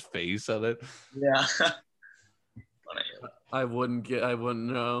Toretto's face on it. Yeah. I wouldn't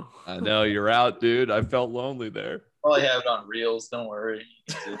know. I know you're out, dude. I felt lonely there. Probably have it on Reels. Don't worry.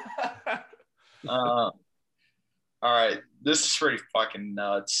 All right. This is pretty fucking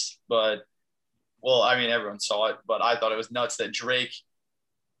nuts. But, well, I mean, everyone saw it, but I thought it was nuts that Drake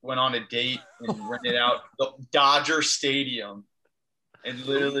went on a date and rented out the Dodger Stadium and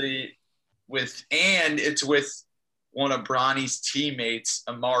literally it's with one of Bronny's teammates,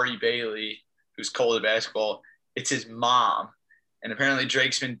 Amari Bailey, who's cold at basketball. It's his mom. And apparently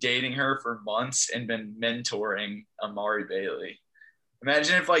Drake's been dating her for months and been mentoring Amari Bailey.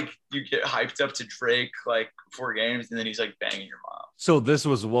 Imagine if like you get hyped up to Drake like before games and then he's like banging your mom. So this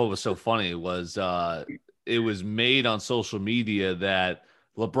was what was so funny was it was made on social media that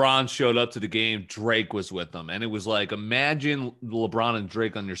LeBron showed up to the game, Drake was with them. And it was like, imagine LeBron and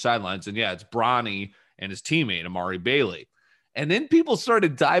Drake on your sidelines. And yeah, it's Bronny and his teammate, Amari Bailey. And then people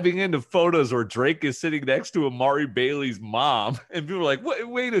started diving into photos where Drake is sitting next to Amari Bailey's mom. And people were like,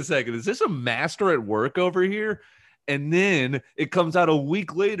 wait a second, is this a master at work over here? And then it comes out a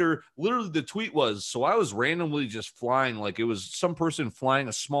week later. Literally, the tweet was, so I was randomly just flying, like it was some person flying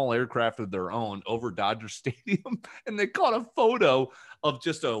a small aircraft of their own over Dodger Stadium. And they caught a photo of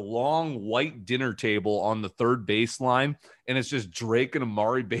just a long white dinner table on the third baseline. And it's just Drake and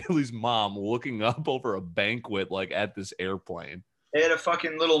Amari Bailey's mom looking up over a banquet, like at this airplane. They had a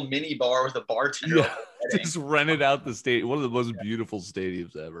fucking little mini bar with a bartender. Yeah, just rented out the stadium. One of the most beautiful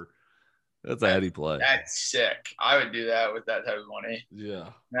stadiums ever. That's how he play. That's sick. I would do that with that type of money. Yeah.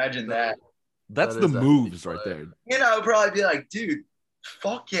 Imagine that. That's That the is moves actually right play. there. You know, I would probably be like, dude,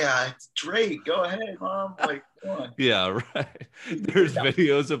 fuck yeah, it's Drake. Go ahead, mom. Like, come on. Yeah, right. There's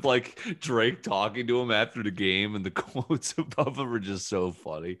videos of like Drake talking to him after the game, and the quotes above him are just so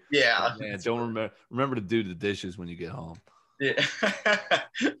funny. Yeah. Man, don't remember to do the dishes when you get home. Yeah.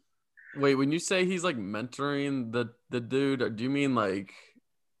 Wait, when you say he's like mentoring the dude, do you mean like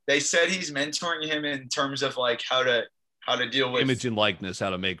They said he's mentoring him in terms of like how to deal with Image and likeness,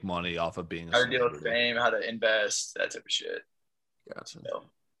 how to make money off of being a how to deal with celebrity. fame, how to invest, that type of shit. gotcha. So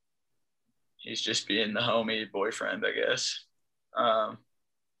he's just being the homie boyfriend, I guess. All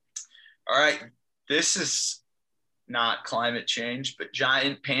right. This is not climate change, but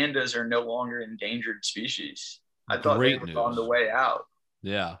giant pandas are no longer endangered species. I thought Great they were on the news. way out.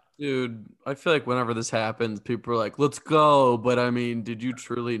 Yeah. Dude, I feel like whenever this happens, people are like, let's go. But I mean, did you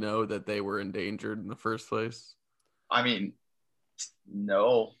truly know that they were endangered in the first place? I mean,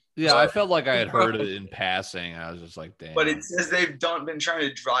 No. Yeah, I felt like I had heard it in passing. I was just like, damn. But it says they've been trying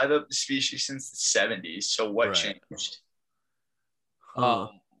to drive up the species since the 70s. So what changed?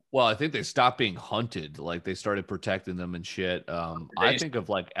 Well, I think they stopped being hunted. Like they started protecting them and shit. I think of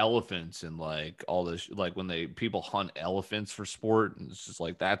like elephants and like all this, like when people hunt elephants for sport, and it's just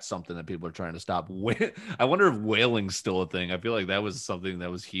like that's something that people are trying to stop. I wonder if whaling's still a thing. I feel like that was something that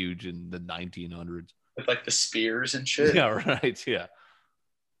was huge in the 1900s with like the spears and shit. Yeah, right. Yeah.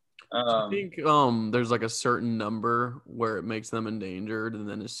 I think there's like a certain number where it makes them endangered, and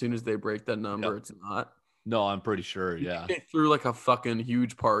then as soon as they break that number, it's not. No, I'm pretty sure. Yeah. They threw like a fucking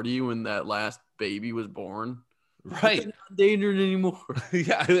huge party when that last baby was born. Right. They're not endangered anymore.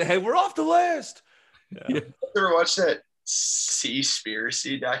 Yeah. Hey, we're off the list. Yeah. You ever watch that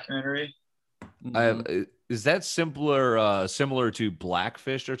Seaspiracy documentary? I have. Is that similar to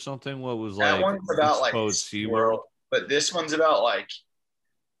Blackfish or something? What was that like one's about like SeaWorld, but this one's about like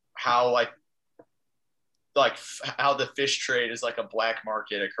how how the fish trade is like a black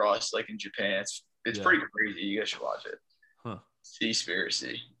market across like in Japan. It's pretty crazy. You guys should watch it. Huh.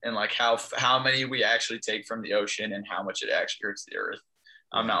 Seaspiracy, and like how many we actually take from the ocean and how much it actually hurts the earth.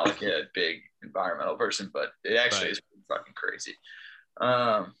 I'm not like a big environmental person, but it actually is fucking crazy.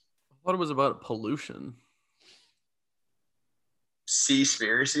 I thought it was about pollution.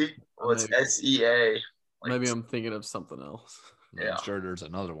 Seaspiracy? Well, it's SEA. Maybe I'm thinking of something else. Yeah, I'm sure there's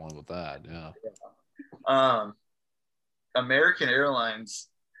another one with that. Yeah. American Airlines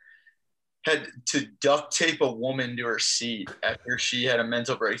had to duct tape a woman to her seat after she had a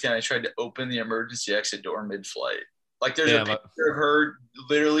mental breakdown. I tried to open the emergency exit door mid-flight. Like there's a picture of her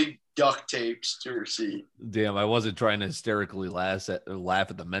literally duct tapes to her seat. Damn, I wasn't trying to hysterically laugh at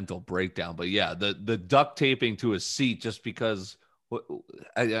the mental breakdown, but yeah, the duct taping to a seat just because.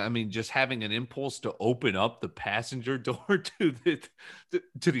 I mean, just having an impulse to open up the passenger door to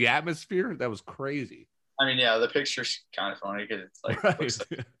the atmosphere, that was crazy. I mean, yeah, the picture's kind of funny because it's like, looks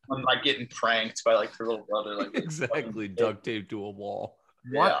like I'm like getting pranked by like their little brother, like exactly duct taped to a wall.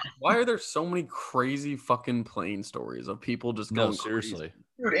 Why are there so many crazy fucking plane stories of people just going seriously,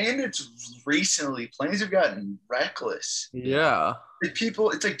 dude? And it's recently planes have gotten reckless. Yeah, like people,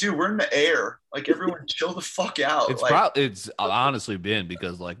 it's like, dude, we're in the air. Like everyone, chill the fuck out. It's honestly been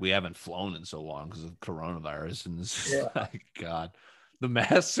because like we haven't flown in so long because of coronavirus, and this like, God, the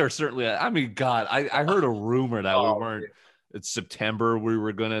masks are certainly. I mean, God, I heard a rumor that we weren't. It's September. We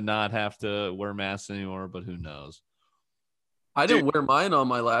were gonna not have to wear masks anymore, but who knows? I didn't wear mine on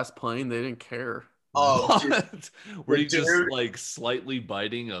my last plane. They didn't care. Oh, were you just like slightly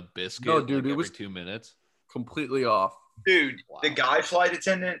biting a biscuit? No, dude, like it was every 2 minutes. Completely off. Dude, the guy flight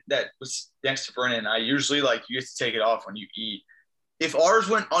attendant that was next to Brennan, I usually like you have to take it off when you eat. If ours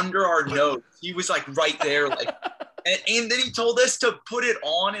went under our nose, he was like right there, like, and then he told us to put it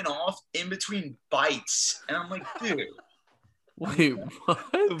on and off in between bites, and I'm like, dude, wait, what?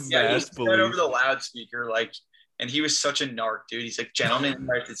 Yeah, he said over the loudspeaker, like. And he was such a narc, dude. He's like, gentlemen,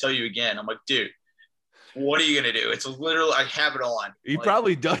 I have to tell you again. I'm like, dude, what are you going to do? It's literally, I have it on. He like,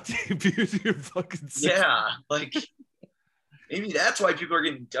 probably duct taped you to your fucking seat. Yeah. Like, maybe that's why people are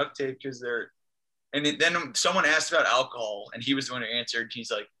getting duct taped because they're, and then someone asked about alcohol and he was the one who answered.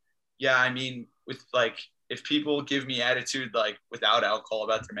 He's like, yeah, I mean, with like, if people give me attitude, like without alcohol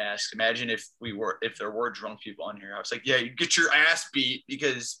about their masks, imagine if there were drunk people on here. I was like, yeah, you get your ass beat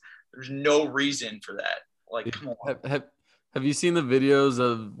because there's no reason for that. Like, come on. Have you seen the videos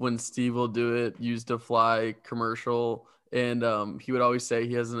of when Steve will do it, used to fly commercial, and he would always say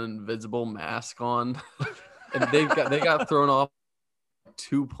he has an invisible mask on, and they got thrown off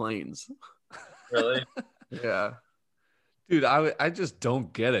 2 planes. Really? Yeah. Dude, I just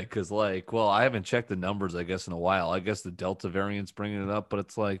don't get it because, like, well, I haven't checked the numbers, I guess, in a while. I guess the Delta variant's bringing it up, but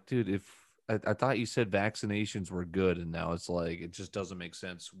it's like, dude, if I thought you said vaccinations were good, and now it's like it just doesn't make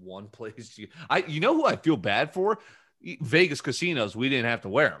sense. One place, you know who I feel bad for? Vegas casinos. We didn't have to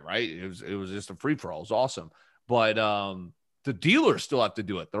wear them, right? It was just a free for all. It was awesome, but the dealers still have to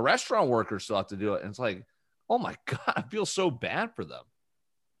do it. The restaurant workers still have to do it, and it's like, oh my God, I feel so bad for them.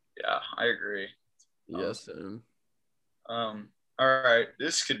 Yeah, I agree. Yes. All right,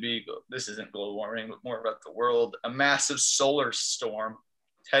 this isn't global warming, but more about the world. A massive solar storm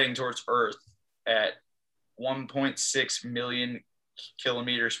heading towards Earth at 1.6 million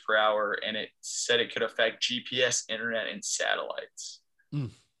kilometers per hour, and it said it could affect GPS, internet, and satellites.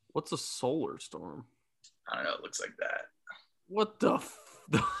 What's a solar storm? I don't know. It looks like that. What the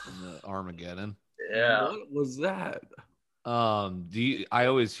Armageddon? Yeah. What was that? We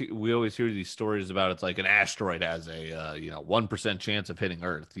always hear these stories about it's like an asteroid has a 1% chance of hitting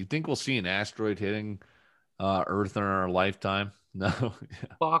Earth. Do you think we'll see an asteroid hitting Earth in our lifetime? No.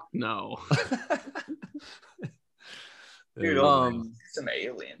 Fuck no. Dude, some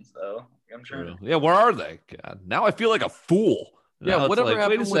aliens though. I'm trying to. Yeah, where are they? God, now I feel like a fool. Yeah, Now it's whatever like, wait a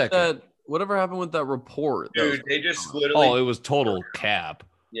happened with second. that? Whatever happened with that report? Dude, they just literally. Oh, it was total cap.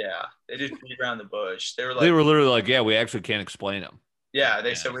 Yeah, they just beat around the bush. They were literally like, yeah, we actually can't explain them. Yeah,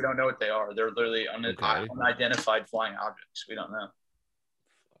 they said we don't know what they are. They're literally unidentified flying objects. We don't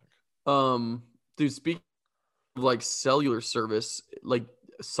know. Dude, speaking of like cellular service, like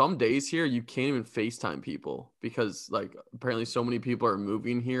some days here you can't even FaceTime people because like apparently so many people are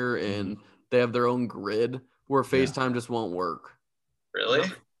moving here and they have their own grid where FaceTime just won't work. Really?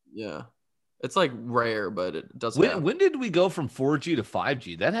 Yeah. It's like rare, but it does happen. When did we go from 4G to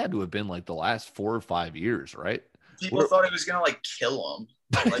 5G? That had to have been like the last 4 or 5 years, right? People thought it was gonna like kill them.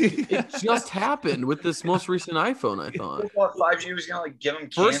 Like, it just happened with this most recent iPhone, I thought. People thought 5G was gonna like give them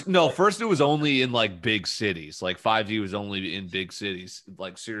first it was only in like big cities. Like 5G was only in big cities,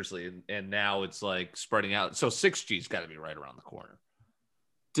 like seriously, and now it's like spreading out. So 6G's got to be right around the corner.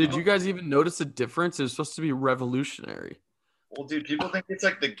 Did you guys even notice a difference? It was supposed to be revolutionary. Well, dude, people think it's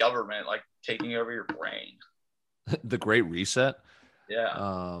like the government like taking over your brain. The Great Reset.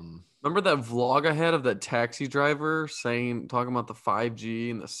 Yeah. Remember that vlog I had of that taxi driver talking about the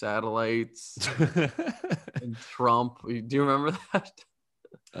 5G and the satellites and Trump? Do you remember that?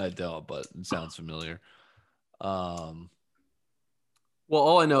 I don't, but it sounds familiar. Well,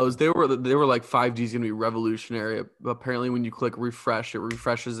 all I know is they were like 5G is gonna be revolutionary. Apparently, when you click refresh, it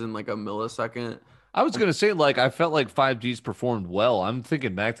refreshes in like a millisecond. I was gonna say, like, I felt like 5G's performed well. I'm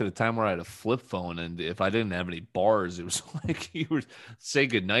thinking back to the time where I had a flip phone, and if I didn't have any bars, it was like you would say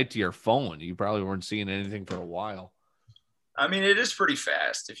goodnight to your phone. You probably weren't seeing anything for a while. I mean, it is pretty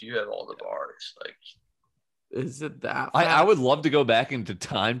fast if you have all the bars. Like, is it that fast? I would love to go back into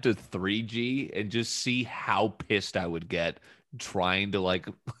time to 3G and just see how pissed I would get trying to like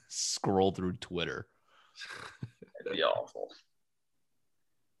scroll through Twitter. It'd be awful.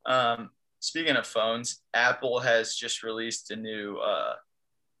 Speaking of phones, Apple has just released a new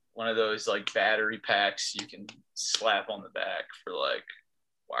one of those like battery packs you can slap on the back for like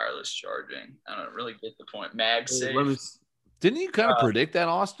wireless charging. I don't really get the point. MagSafe. Didn't you kind of predict that,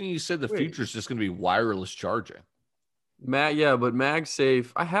 Austin? You said the future is just going to be wireless charging. But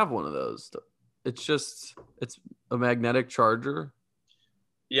MagSafe, I have one of those. It's a magnetic charger.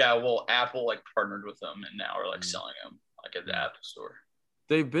 Yeah, well, Apple like partnered with them and now are like selling them like at the Apple Store.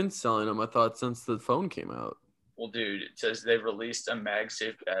 They've been selling them, I thought, since the phone came out. Well, dude, it says they've released a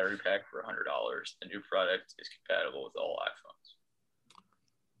MagSafe battery pack for $100. The new product is compatible with all iPhones.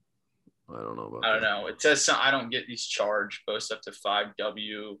 I don't know about I don't know. It says I don't get these charged. Boast up to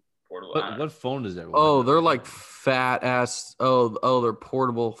 5W portable. What phone does that? Oh, they're like fat ass. Oh, they're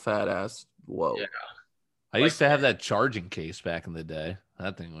portable fat ass. Whoa. Yeah. I used to have that charging case back in the day.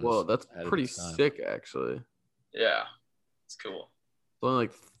 That thing was. Whoa, that's pretty sick, actually. Yeah, it's cool. It's only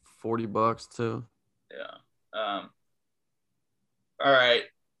like $40 too. Yeah. All right.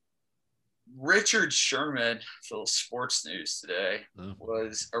 Richard Sherman, for sports news today,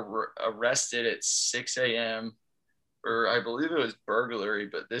 was arrested at 6 a.m. or I believe it was burglary,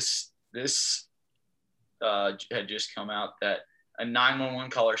 but this had just come out that a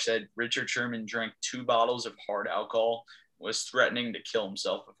 911 caller said Richard Sherman drank 2 bottles of hard alcohol, was threatening to kill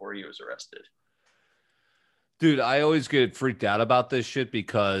himself before he was arrested. Dude, I always get freaked out about this shit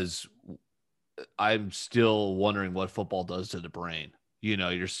because I'm still wondering what football does to the brain. You know,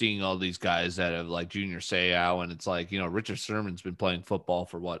 you're seeing all these guys that have like Junior Seau, and it's like, you know, Richard Sherman's been playing football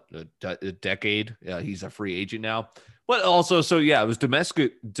for what, a decade. He's a free agent now. But also, so yeah, it was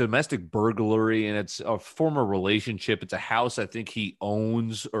domestic burglary, and it's a former relationship. It's a house I think he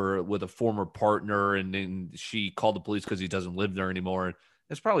owns or with a former partner, and then she called the police because he doesn't live there anymore.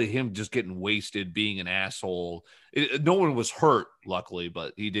 It's probably him just getting wasted, being an asshole. No one was hurt, luckily,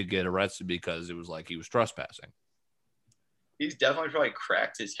 but he did get arrested because it was like he was trespassing. He's definitely probably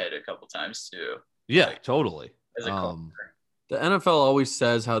cracked his head a couple times too. Yeah, like, totally. As a the NFL always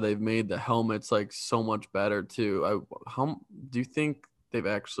says how they've made the helmets like so much better too. How do you think they've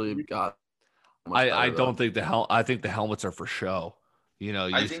actually got? I don't think I think the helmets are for show. You know,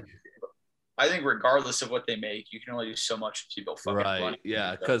 I think regardless of what they make, you can only do so much with people fucking right.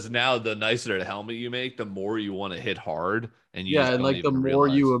 Yeah, because now the nicer the helmet you make, the more you want to hit hard, and you and like the more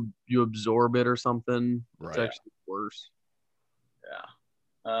you absorb it or something, right. It's actually worse.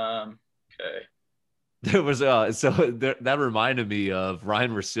 Yeah. Okay. There was that reminded me of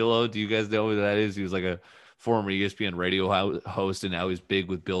Ryan Russillo. Do you guys know who that is? He was like a former ESPN radio host, and now he's big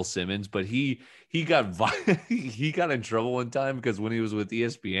with Bill Simmons. But he got he got in trouble one time because when he was with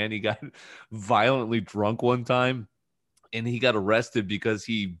ESPN, he got violently drunk one time, and he got arrested because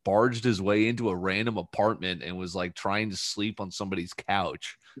he barged his way into a random apartment and was like trying to sleep on somebody's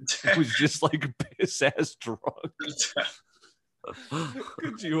couch. It was just like piss ass drunk.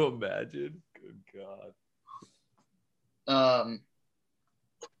 Could you imagine? Good God.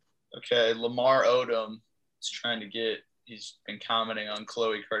 Okay, Lamar Odom is trying to get. He's been commenting on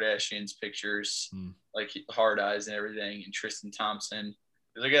Khloe Kardashian's pictures, like hard eyes and everything, and Tristan Thompson.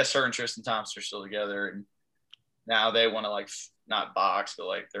 Because I guess her and Tristan Thompson are still together, and now they want to like not box, but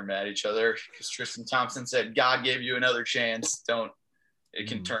like they're mad at each other because Tristan Thompson said, "God gave you another chance. Don't. It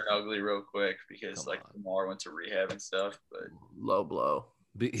can turn ugly real quick because Lamar went to rehab and stuff." But low blow.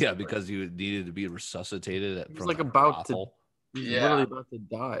 Yeah, because he needed to be resuscitated. He's like about to. He's literally about to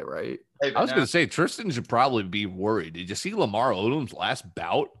die, right? Hey, I was going to say Tristan should probably be worried. Did you see Lamar Odom's last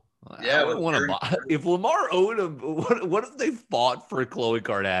bout? Yeah, if Lamar Odom, what if they fought for Khloe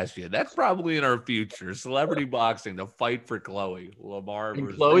Kardashian? That's probably in our future. Celebrity boxing to fight for Khloe. Lamar and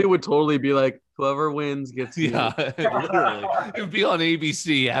Khloe would totally be like, whoever wins gets. Yeah, literally. It would be on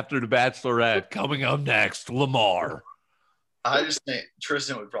ABC after The Bachelorette. Coming up next, Lamar. I just think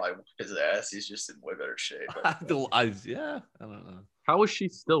Tristan would probably whip his ass. He's just in way better shape. I don't know. How is she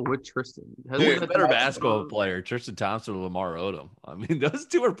still with Tristan? Who's a better basketball player, Tristan Thompson or Lamar Odom? I mean, those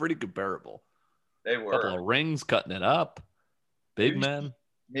two are pretty comparable. They were. A couple of rings, cutting it up. Big man.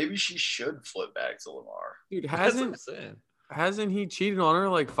 Maybe she should flip back to Lamar. Dude, hasn't he cheated on her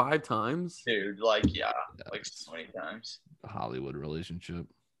like 5 times? Dude, like so many times. The Hollywood relationship.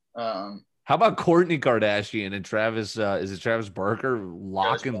 How about Kourtney Kardashian and Travis? Is it Travis Barker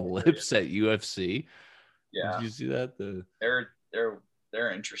locking lips at UFC? Yeah, did you see that?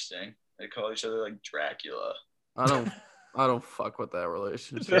 They're interesting. They call each other like Dracula. I don't fuck with that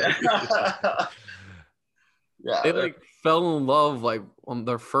relationship. Yeah, they like fell in love like on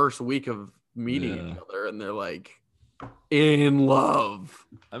their first week of meeting each other, and they're like in love.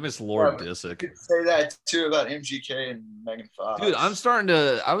 I miss Lord Disick. Say that too about MGK and Megan Fox. Dude, I was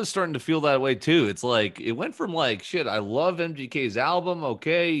starting to feel that way too. It's like it went from like shit, I love MGK's album.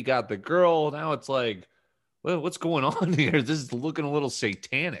 Okay, you got the girl. Now it's like, well, what's going on here? This is looking a little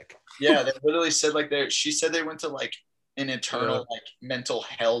satanic. Yeah, they literally said like she said they went to like an eternal like mental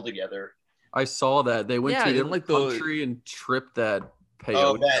hell together. I saw that. They went to like the country and tripped that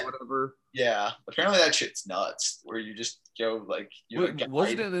peyote or whatever. Yeah, apparently that shit's nuts. Where you just go like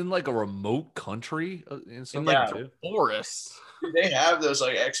wasn't it in like a remote country in like forest? Dude, they have those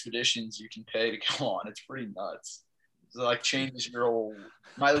like expeditions you can pay to go on. It's pretty nuts. It's like changes your whole.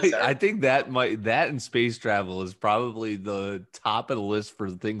 I think that and space travel is probably the top of the list for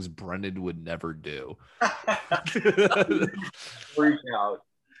things Brendan would never do. Freak out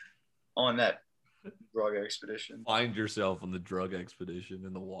on that drug expedition. Find yourself on the drug expedition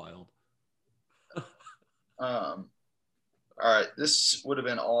in the wild. All right, this would have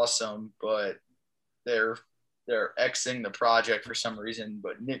been awesome, but they're Xing the project for some reason.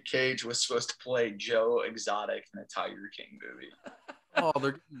 But Nick Cage was supposed to play Joe Exotic in a Tiger King movie. Oh,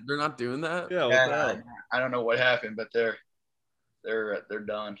 they're not doing that. Yeah, I don't know what happened, but they're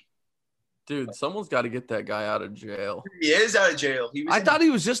done. Dude, someone's got to get that guy out of jail. He is out of jail. I thought he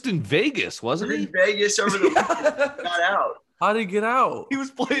was just in Vegas, wasn't he? In Vegas over the weekend. Got out. How did he get out? He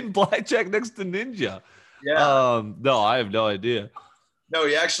was playing blackjack next to Ninja. Yeah. No, I have no idea. No,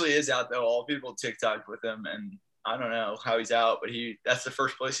 he actually is out though. All people TikTok with him, and I don't know how he's out, but that's the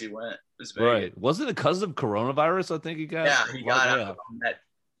first place he went. Was Vegas. Right. Wasn't it because of coronavirus? I think he got. Yeah, he got out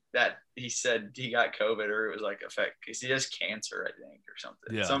that he said he got COVID or it was like because he has cancer, I think, or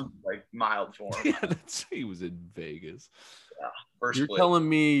something. Yeah. Some like mild form. Yeah, he was in Vegas. Yeah. You're telling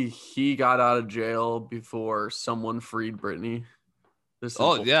me he got out of jail before someone freed Britney?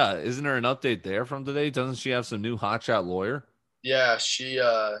 Yeah. Isn't there an update there from today? Doesn't she have some new hotshot lawyer? Yeah, she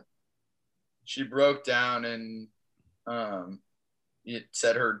broke down and it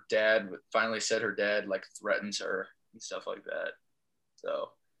said her dad like threatens her and stuff like that. So,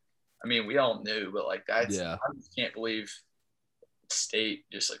 I mean, we all knew, but like I just can't believe the state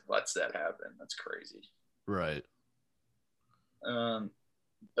just like lets that happen. That's crazy. Right.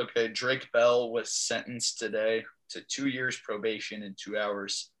 Okay, Drake Bell was sentenced today to 2 years probation and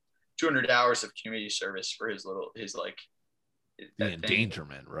 200 hours of community service for his the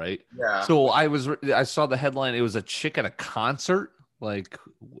endangerment, right? Yeah. So I saw the headline. It was a chick at a concert. Like,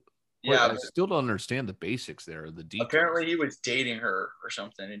 I still don't understand the basics there. The details. Apparently, he was dating her or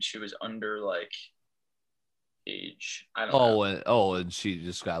something, and she was under like age. I don't know. And she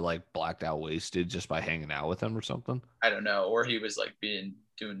just got like blacked out, wasted just by hanging out with him or something. I don't know, or he was like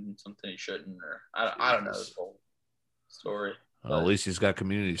doing something he shouldn't, or I don't know the whole story. Well, at least he's got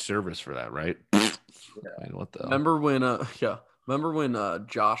community service for that, right? I mean, what the hell? Remember when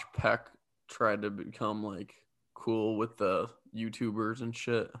Josh Peck tried to become like cool with the YouTubers and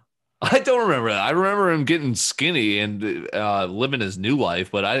shit? I don't remember that. I remember him getting skinny and living his new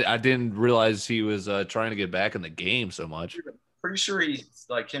life, but I didn't realize he was trying to get back in the game so much. Pretty sure he's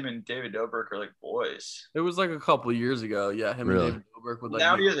like him and David Dobrik are like boys. It was like a couple of years ago. Yeah, him Really? and David Dobrik would like.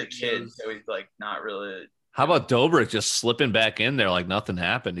 Now make he's a kid, videos. so he's like not really. How about Dobrik just slipping back in there like nothing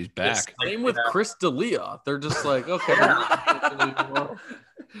happened? He's back. Same with Chris D'Elia. They're just like, okay.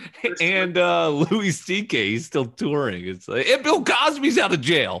 And Louis C.K. he's still touring. It's like, and Bill Cosby's out of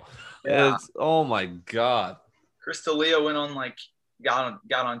jail. Yeah. Oh my god. Chris D'Elia went on like got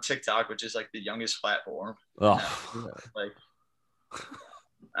on TikTok, which is like the youngest platform. Oh, Like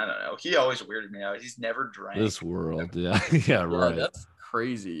I don't know. He always weirded me out. He's never drank. this world. Yeah, yeah, right. That's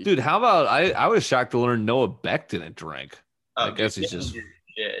crazy. Dude, how about I was shocked to learn Noah Beck didn't drink. Oh, I guess dude, he's just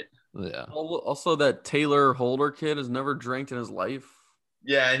shit. yeah. Also, that Taylor Holder kid has never drank in his life.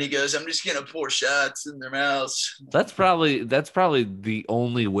 Yeah, and he goes, "I'm just gonna pour shots in their mouths." That's probably the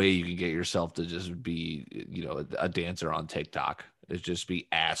only way you can get yourself to just be, you know, a dancer on TikTok is just be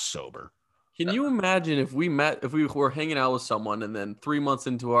ass sober. Can you imagine if we were hanging out with someone and then 3 months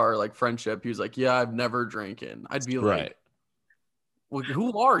into our like friendship, he was like, "Yeah, I've never drinking." I'd be like, Right. Well,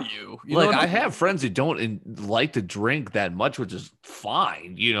 who are you? You Like know what I have friends that don't like to drink that much, which is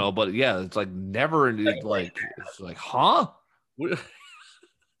fine, you know. But yeah, it's like never like it's like, huh? What-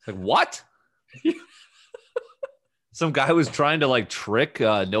 It's like what? Some guy was trying to like trick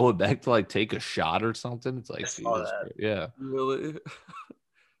Noah Beck to like take a shot or something. It's like, I saw Jesus that. Christ. Yeah, Really?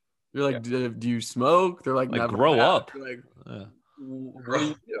 You're like, do you smoke? They're like, like never grow have. up. You're like, Yeah. what do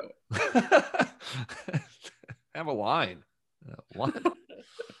you do? Have a line. What?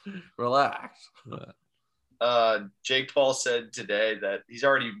 Relax. Jake Paul said today that he's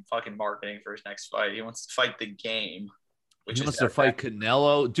already fucking marketing for his next fight. He wants to fight the game, which He is wants to fight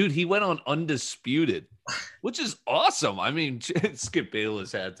Canelo. Dude, he went on Undisputed, which is awesome. I mean, Skip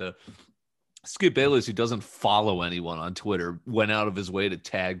Bayless, who doesn't follow anyone on Twitter, went out of his way to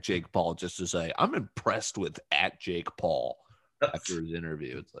tag Jake Paul just to say, I'm impressed with @Jake Paul after his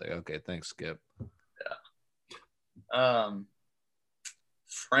interview. It's like, okay, thanks, Skip.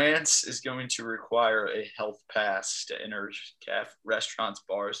 France is going to require a health pass to enter restaurants,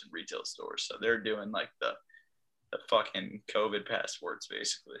 bars, and retail stores. So they're doing like the fucking COVID passports,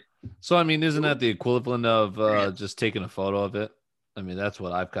 basically. So, I mean, isn't that the equivalent of just taking a photo of it? I mean, that's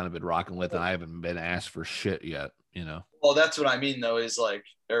what I've kind of been rocking with, and I haven't been asked for shit yet, you know? Well, that's what I mean, though, is like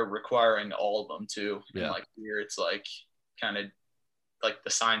they're requiring all of them too. Yeah. And like here, it's like kind of like the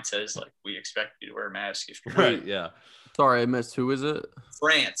sign says, like, we expect you to wear a mask if you're Right, yeah. Sorry, I missed. Who is it?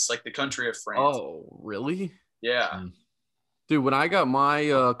 France, like the country of France. Oh, really? Yeah. Dude, when I got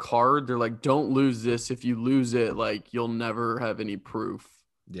my card, they're like, don't lose this. If you lose it, like, you'll never have any proof.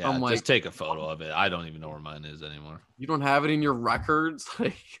 Yeah, I'm like, just take a photo of it. I don't even know where mine is anymore. you don't have it in your records?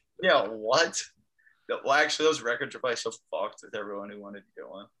 Like, Yeah, what? Well, actually, those records are probably so fucked with everyone who wanted to go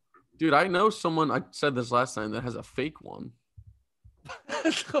on. dude, I know someone, I said this last time, that has a fake one.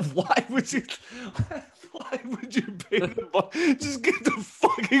 Why would you pay the money? Just get the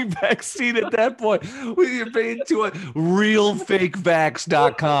fucking vaccine at that point. You're paying to it.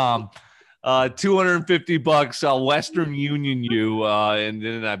 Realfakevax.com. $250. I'll Western Union you, and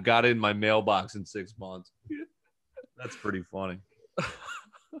then I've got it in my mailbox in 6 months. That's pretty funny.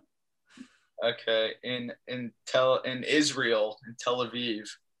 Okay, in Israel, in Tel Aviv,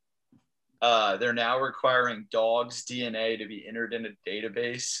 they're now requiring dogs' DNA to be entered in a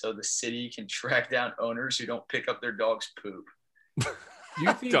database so the city can track down owners who don't pick up their dog's poop. Do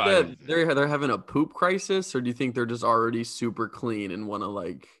you think that they're having a poop crisis, or do you think they're just already super clean and want to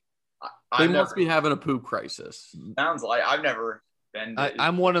like? They must be having a poop crisis. Sounds like I've never been.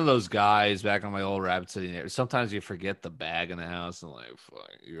 I'm one of those guys back on my old Rapid City there. Sometimes you forget the bag in the house and like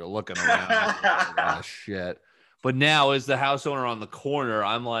you're looking around. Like, oh, shit. But now, as the house owner on the corner,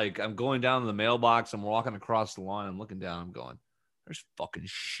 I'm going down to the mailbox. I'm walking across the lawn. I'm looking down. I'm going, there's fucking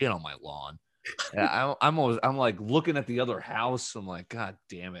shit on my lawn. Yeah, I'm like looking at the other house. I'm like, God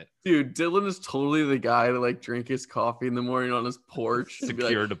damn it, dude. Dylan is totally the guy to like drink his coffee in the morning on his porch. To be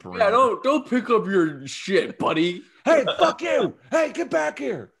like, perimeter. Yeah, don't pick up your shit, buddy. Hey, fuck you. Hey, get back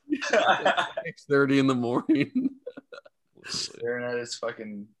here. 6:30 in the morning. Staring at his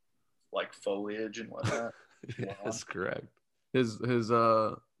fucking like foliage and whatnot. Yeah, that's correct. His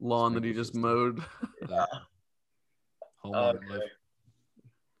lawn that he just mowed. Okay.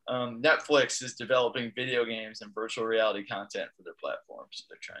 Netflix is developing video games and virtual reality content for their platforms.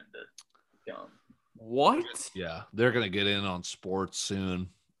 They're trying to What? Yeah, they're gonna get in on sports soon.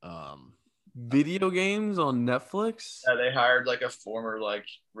 Video games on Netflix? Yeah, they hired like a former like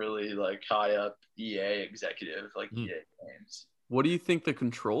really like high up EA executive, like EA games. What do you think the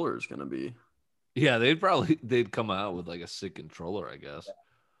controller is gonna be? Yeah, they'd come out with like a sick controller, I guess.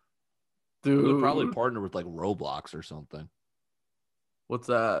 Dude, They'd probably partner with like Roblox or something. what's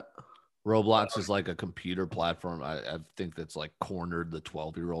that? Roblox is like a computer platform. I think that's like cornered the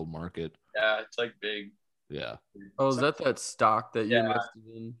 12-year-old market. Yeah, it's like big. Yeah. Oh, is that stock that you Yeah. invested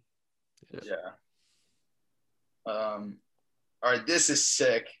in? Yeah. All right, this is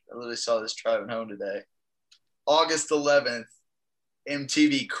sick. I literally saw this driving home today. August 11th,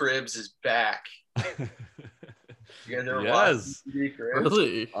 MTV Cribs is back. You guys ever watch Yes. MTV Cribs?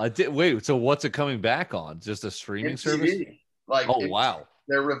 Really? I did. Wait, so what's it coming back on? Just a streaming service? MTV. Like, Oh, wow.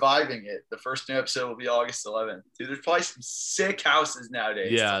 They're reviving it. The first new episode will be August 11th. Dude, there's probably some sick houses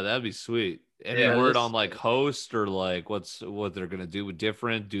nowadays. Yeah, that'd be sweet. Any Yeah, word this- on like host or like what they're gonna do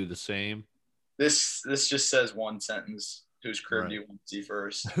different, do the same? This just says one sentence. Whose crib Right. do you want to see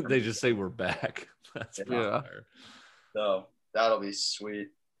first? They just say we're back. That's Yeah. fire. So that'll be sweet.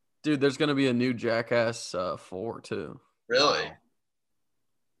 Dude, there's gonna be a new Jackass 4 too. Really? Wow.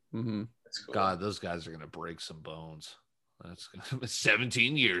 Mm-hmm. That's cool. God, those guys are gonna break some bones. That's gonna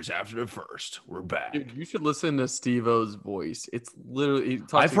 17 years after the first. We're back. Dude, you should listen to Steve-O's voice. It's literally he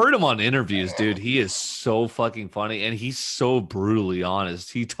talks I've heard him on interviews, dude. He is so fucking funny and he's so brutally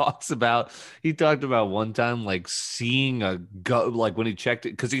honest. He talked about one time like seeing a go like when he checked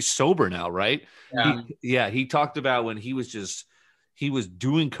it because he's sober now, right? Yeah. He talked about when he was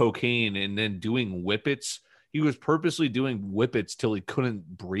doing cocaine and then doing whippets. He was purposely doing whippets till he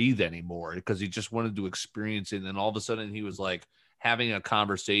couldn't breathe anymore because he just wanted to experience it. And then all of a sudden he was like having a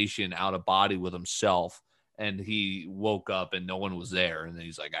conversation out of body with himself. And he woke up and no one was there. And then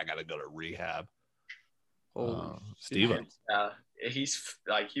he's like, I got to go to rehab. Holy Steven. Yeah. He's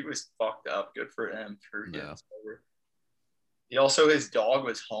like, he was fucked up. Good for him for getting Yeah. sober. He also, his dog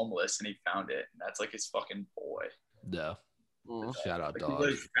was homeless and he found it. And that's like his fucking boy. Yeah. Oh. Shout out, Like, he dog.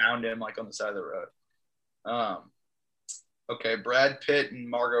 literally found him like on the side of the road. Okay, Brad Pitt and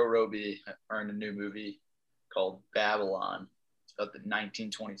Margot Robbie are in a new movie called Babylon. It's about the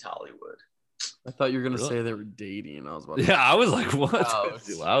 1920s Hollywood. I thought you were gonna Really? say they were dating. I was about to Yeah, I was like, what? Wow.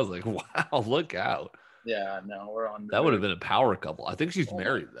 I was like, wow, look out. Yeah, no, we're on. That would have been a power couple. I think she's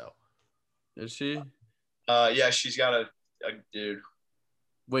married though. Is she? Yeah, she's got a dude.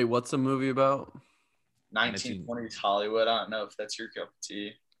 Wait, what's the movie about? 1920s Hollywood. I don't know if that's your cup of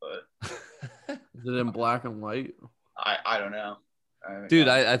tea, but Is it in black and white? I don't know. Dude,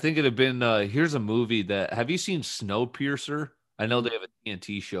 I think it'd have been here's a movie that have you seen Snowpiercer? I know they have a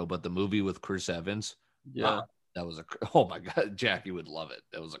TNT show, but the movie with Chris Evans, Yeah, that was oh my god, Jackie would love it.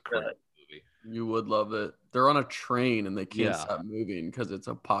 That was a crazy movie. you would love it. They're on a train and they can't Yeah. stop moving because it's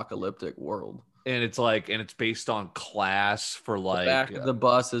apocalyptic world. And it's based on class for like The back of the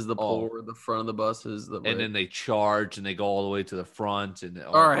bus is the oh. poor, the front of the bus is the. and then they charge and they go all the way to the front and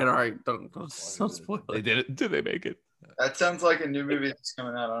all right, don't spoil They it. did it. Did they make it? That sounds like a new movie that's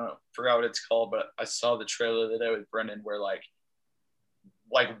coming out. I don't know, forgot what it's called, but I saw the trailer the other day with Brendan where like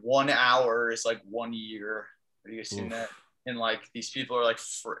 1 hour is like 1 year. Have you guys seen Oof. that? And like these people are like,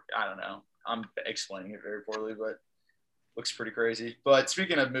 I don't know. I'm explaining it very poorly, but looks pretty crazy. But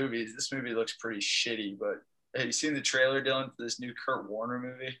speaking of movies, this movie looks pretty shitty. But have you seen the trailer, Dylan, for this new Kurt Warner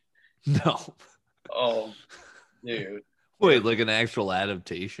movie? No. Oh, dude. Wait, like an actual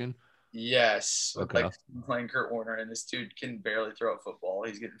adaptation? Yes. With, Okay. like playing Kurt Warner, and this dude can barely throw a football.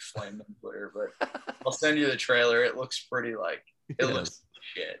 He's getting flamed on Twitter, but I'll send you the trailer. It looks pretty like it Yes. looks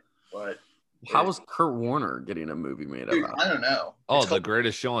shit. But How is Kurt Warner getting a movie made dude, about? I don't know. Oh, It's the called,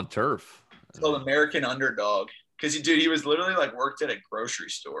 greatest show on turf. it's called American Underdog. Because he was literally like worked at a grocery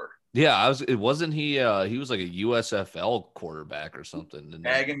store. Yeah, it wasn't he was like a USFL quarterback or something. And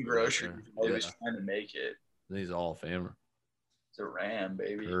Ag and grocery. Yeah. Always trying to make it. He's a Hall of Famer. It's a Ram,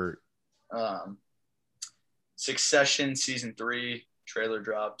 baby. Kurt. Succession season 3 trailer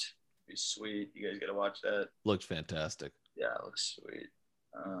dropped. Be sweet. You guys gotta watch that. Looks fantastic. Yeah, it looks sweet.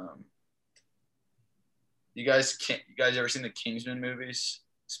 You guys ever seen the Kingsman movies?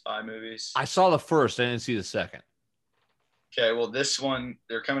 Spy movies? I saw the first, I didn't see the second. Okay, well this one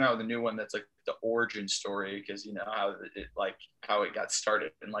they're coming out with a new one that's like the origin story because you know how it got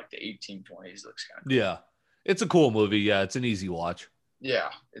started in like the 1820s. Looks kind of Yeah. It's a cool movie. Yeah, it's an easy watch. yeah.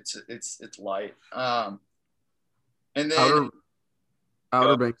 It's light. And then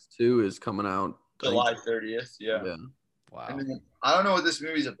Outer Banks 2 is coming out July 30th. Yeah. Wow. And then, I don't know what this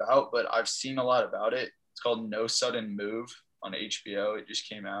movie's about, but I've seen a lot about it. It's called No Sudden Move on HBO. It just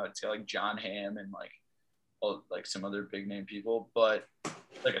came out. It's got like John Hamm and like some other big name people, but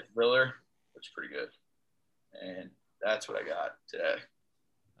it's like a thriller. was pretty good. And that's what I got today.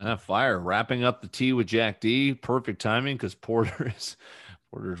 Fire. Wrapping up the tea with Jack D. Perfect timing because Porter's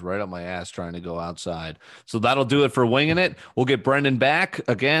right up my ass trying to go outside. So that'll do it for Winging It. We'll get Brendan back.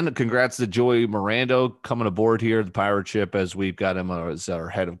 Again, congrats to Joey Mirando coming aboard here, the pirate ship, as we've got him as our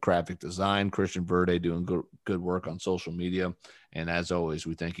head of graphic design. Christian Verde doing good work on social media. And as always,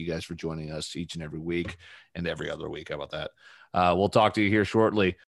 we thank you guys for joining us each and every week and every other week. How about that? We'll talk to you here shortly.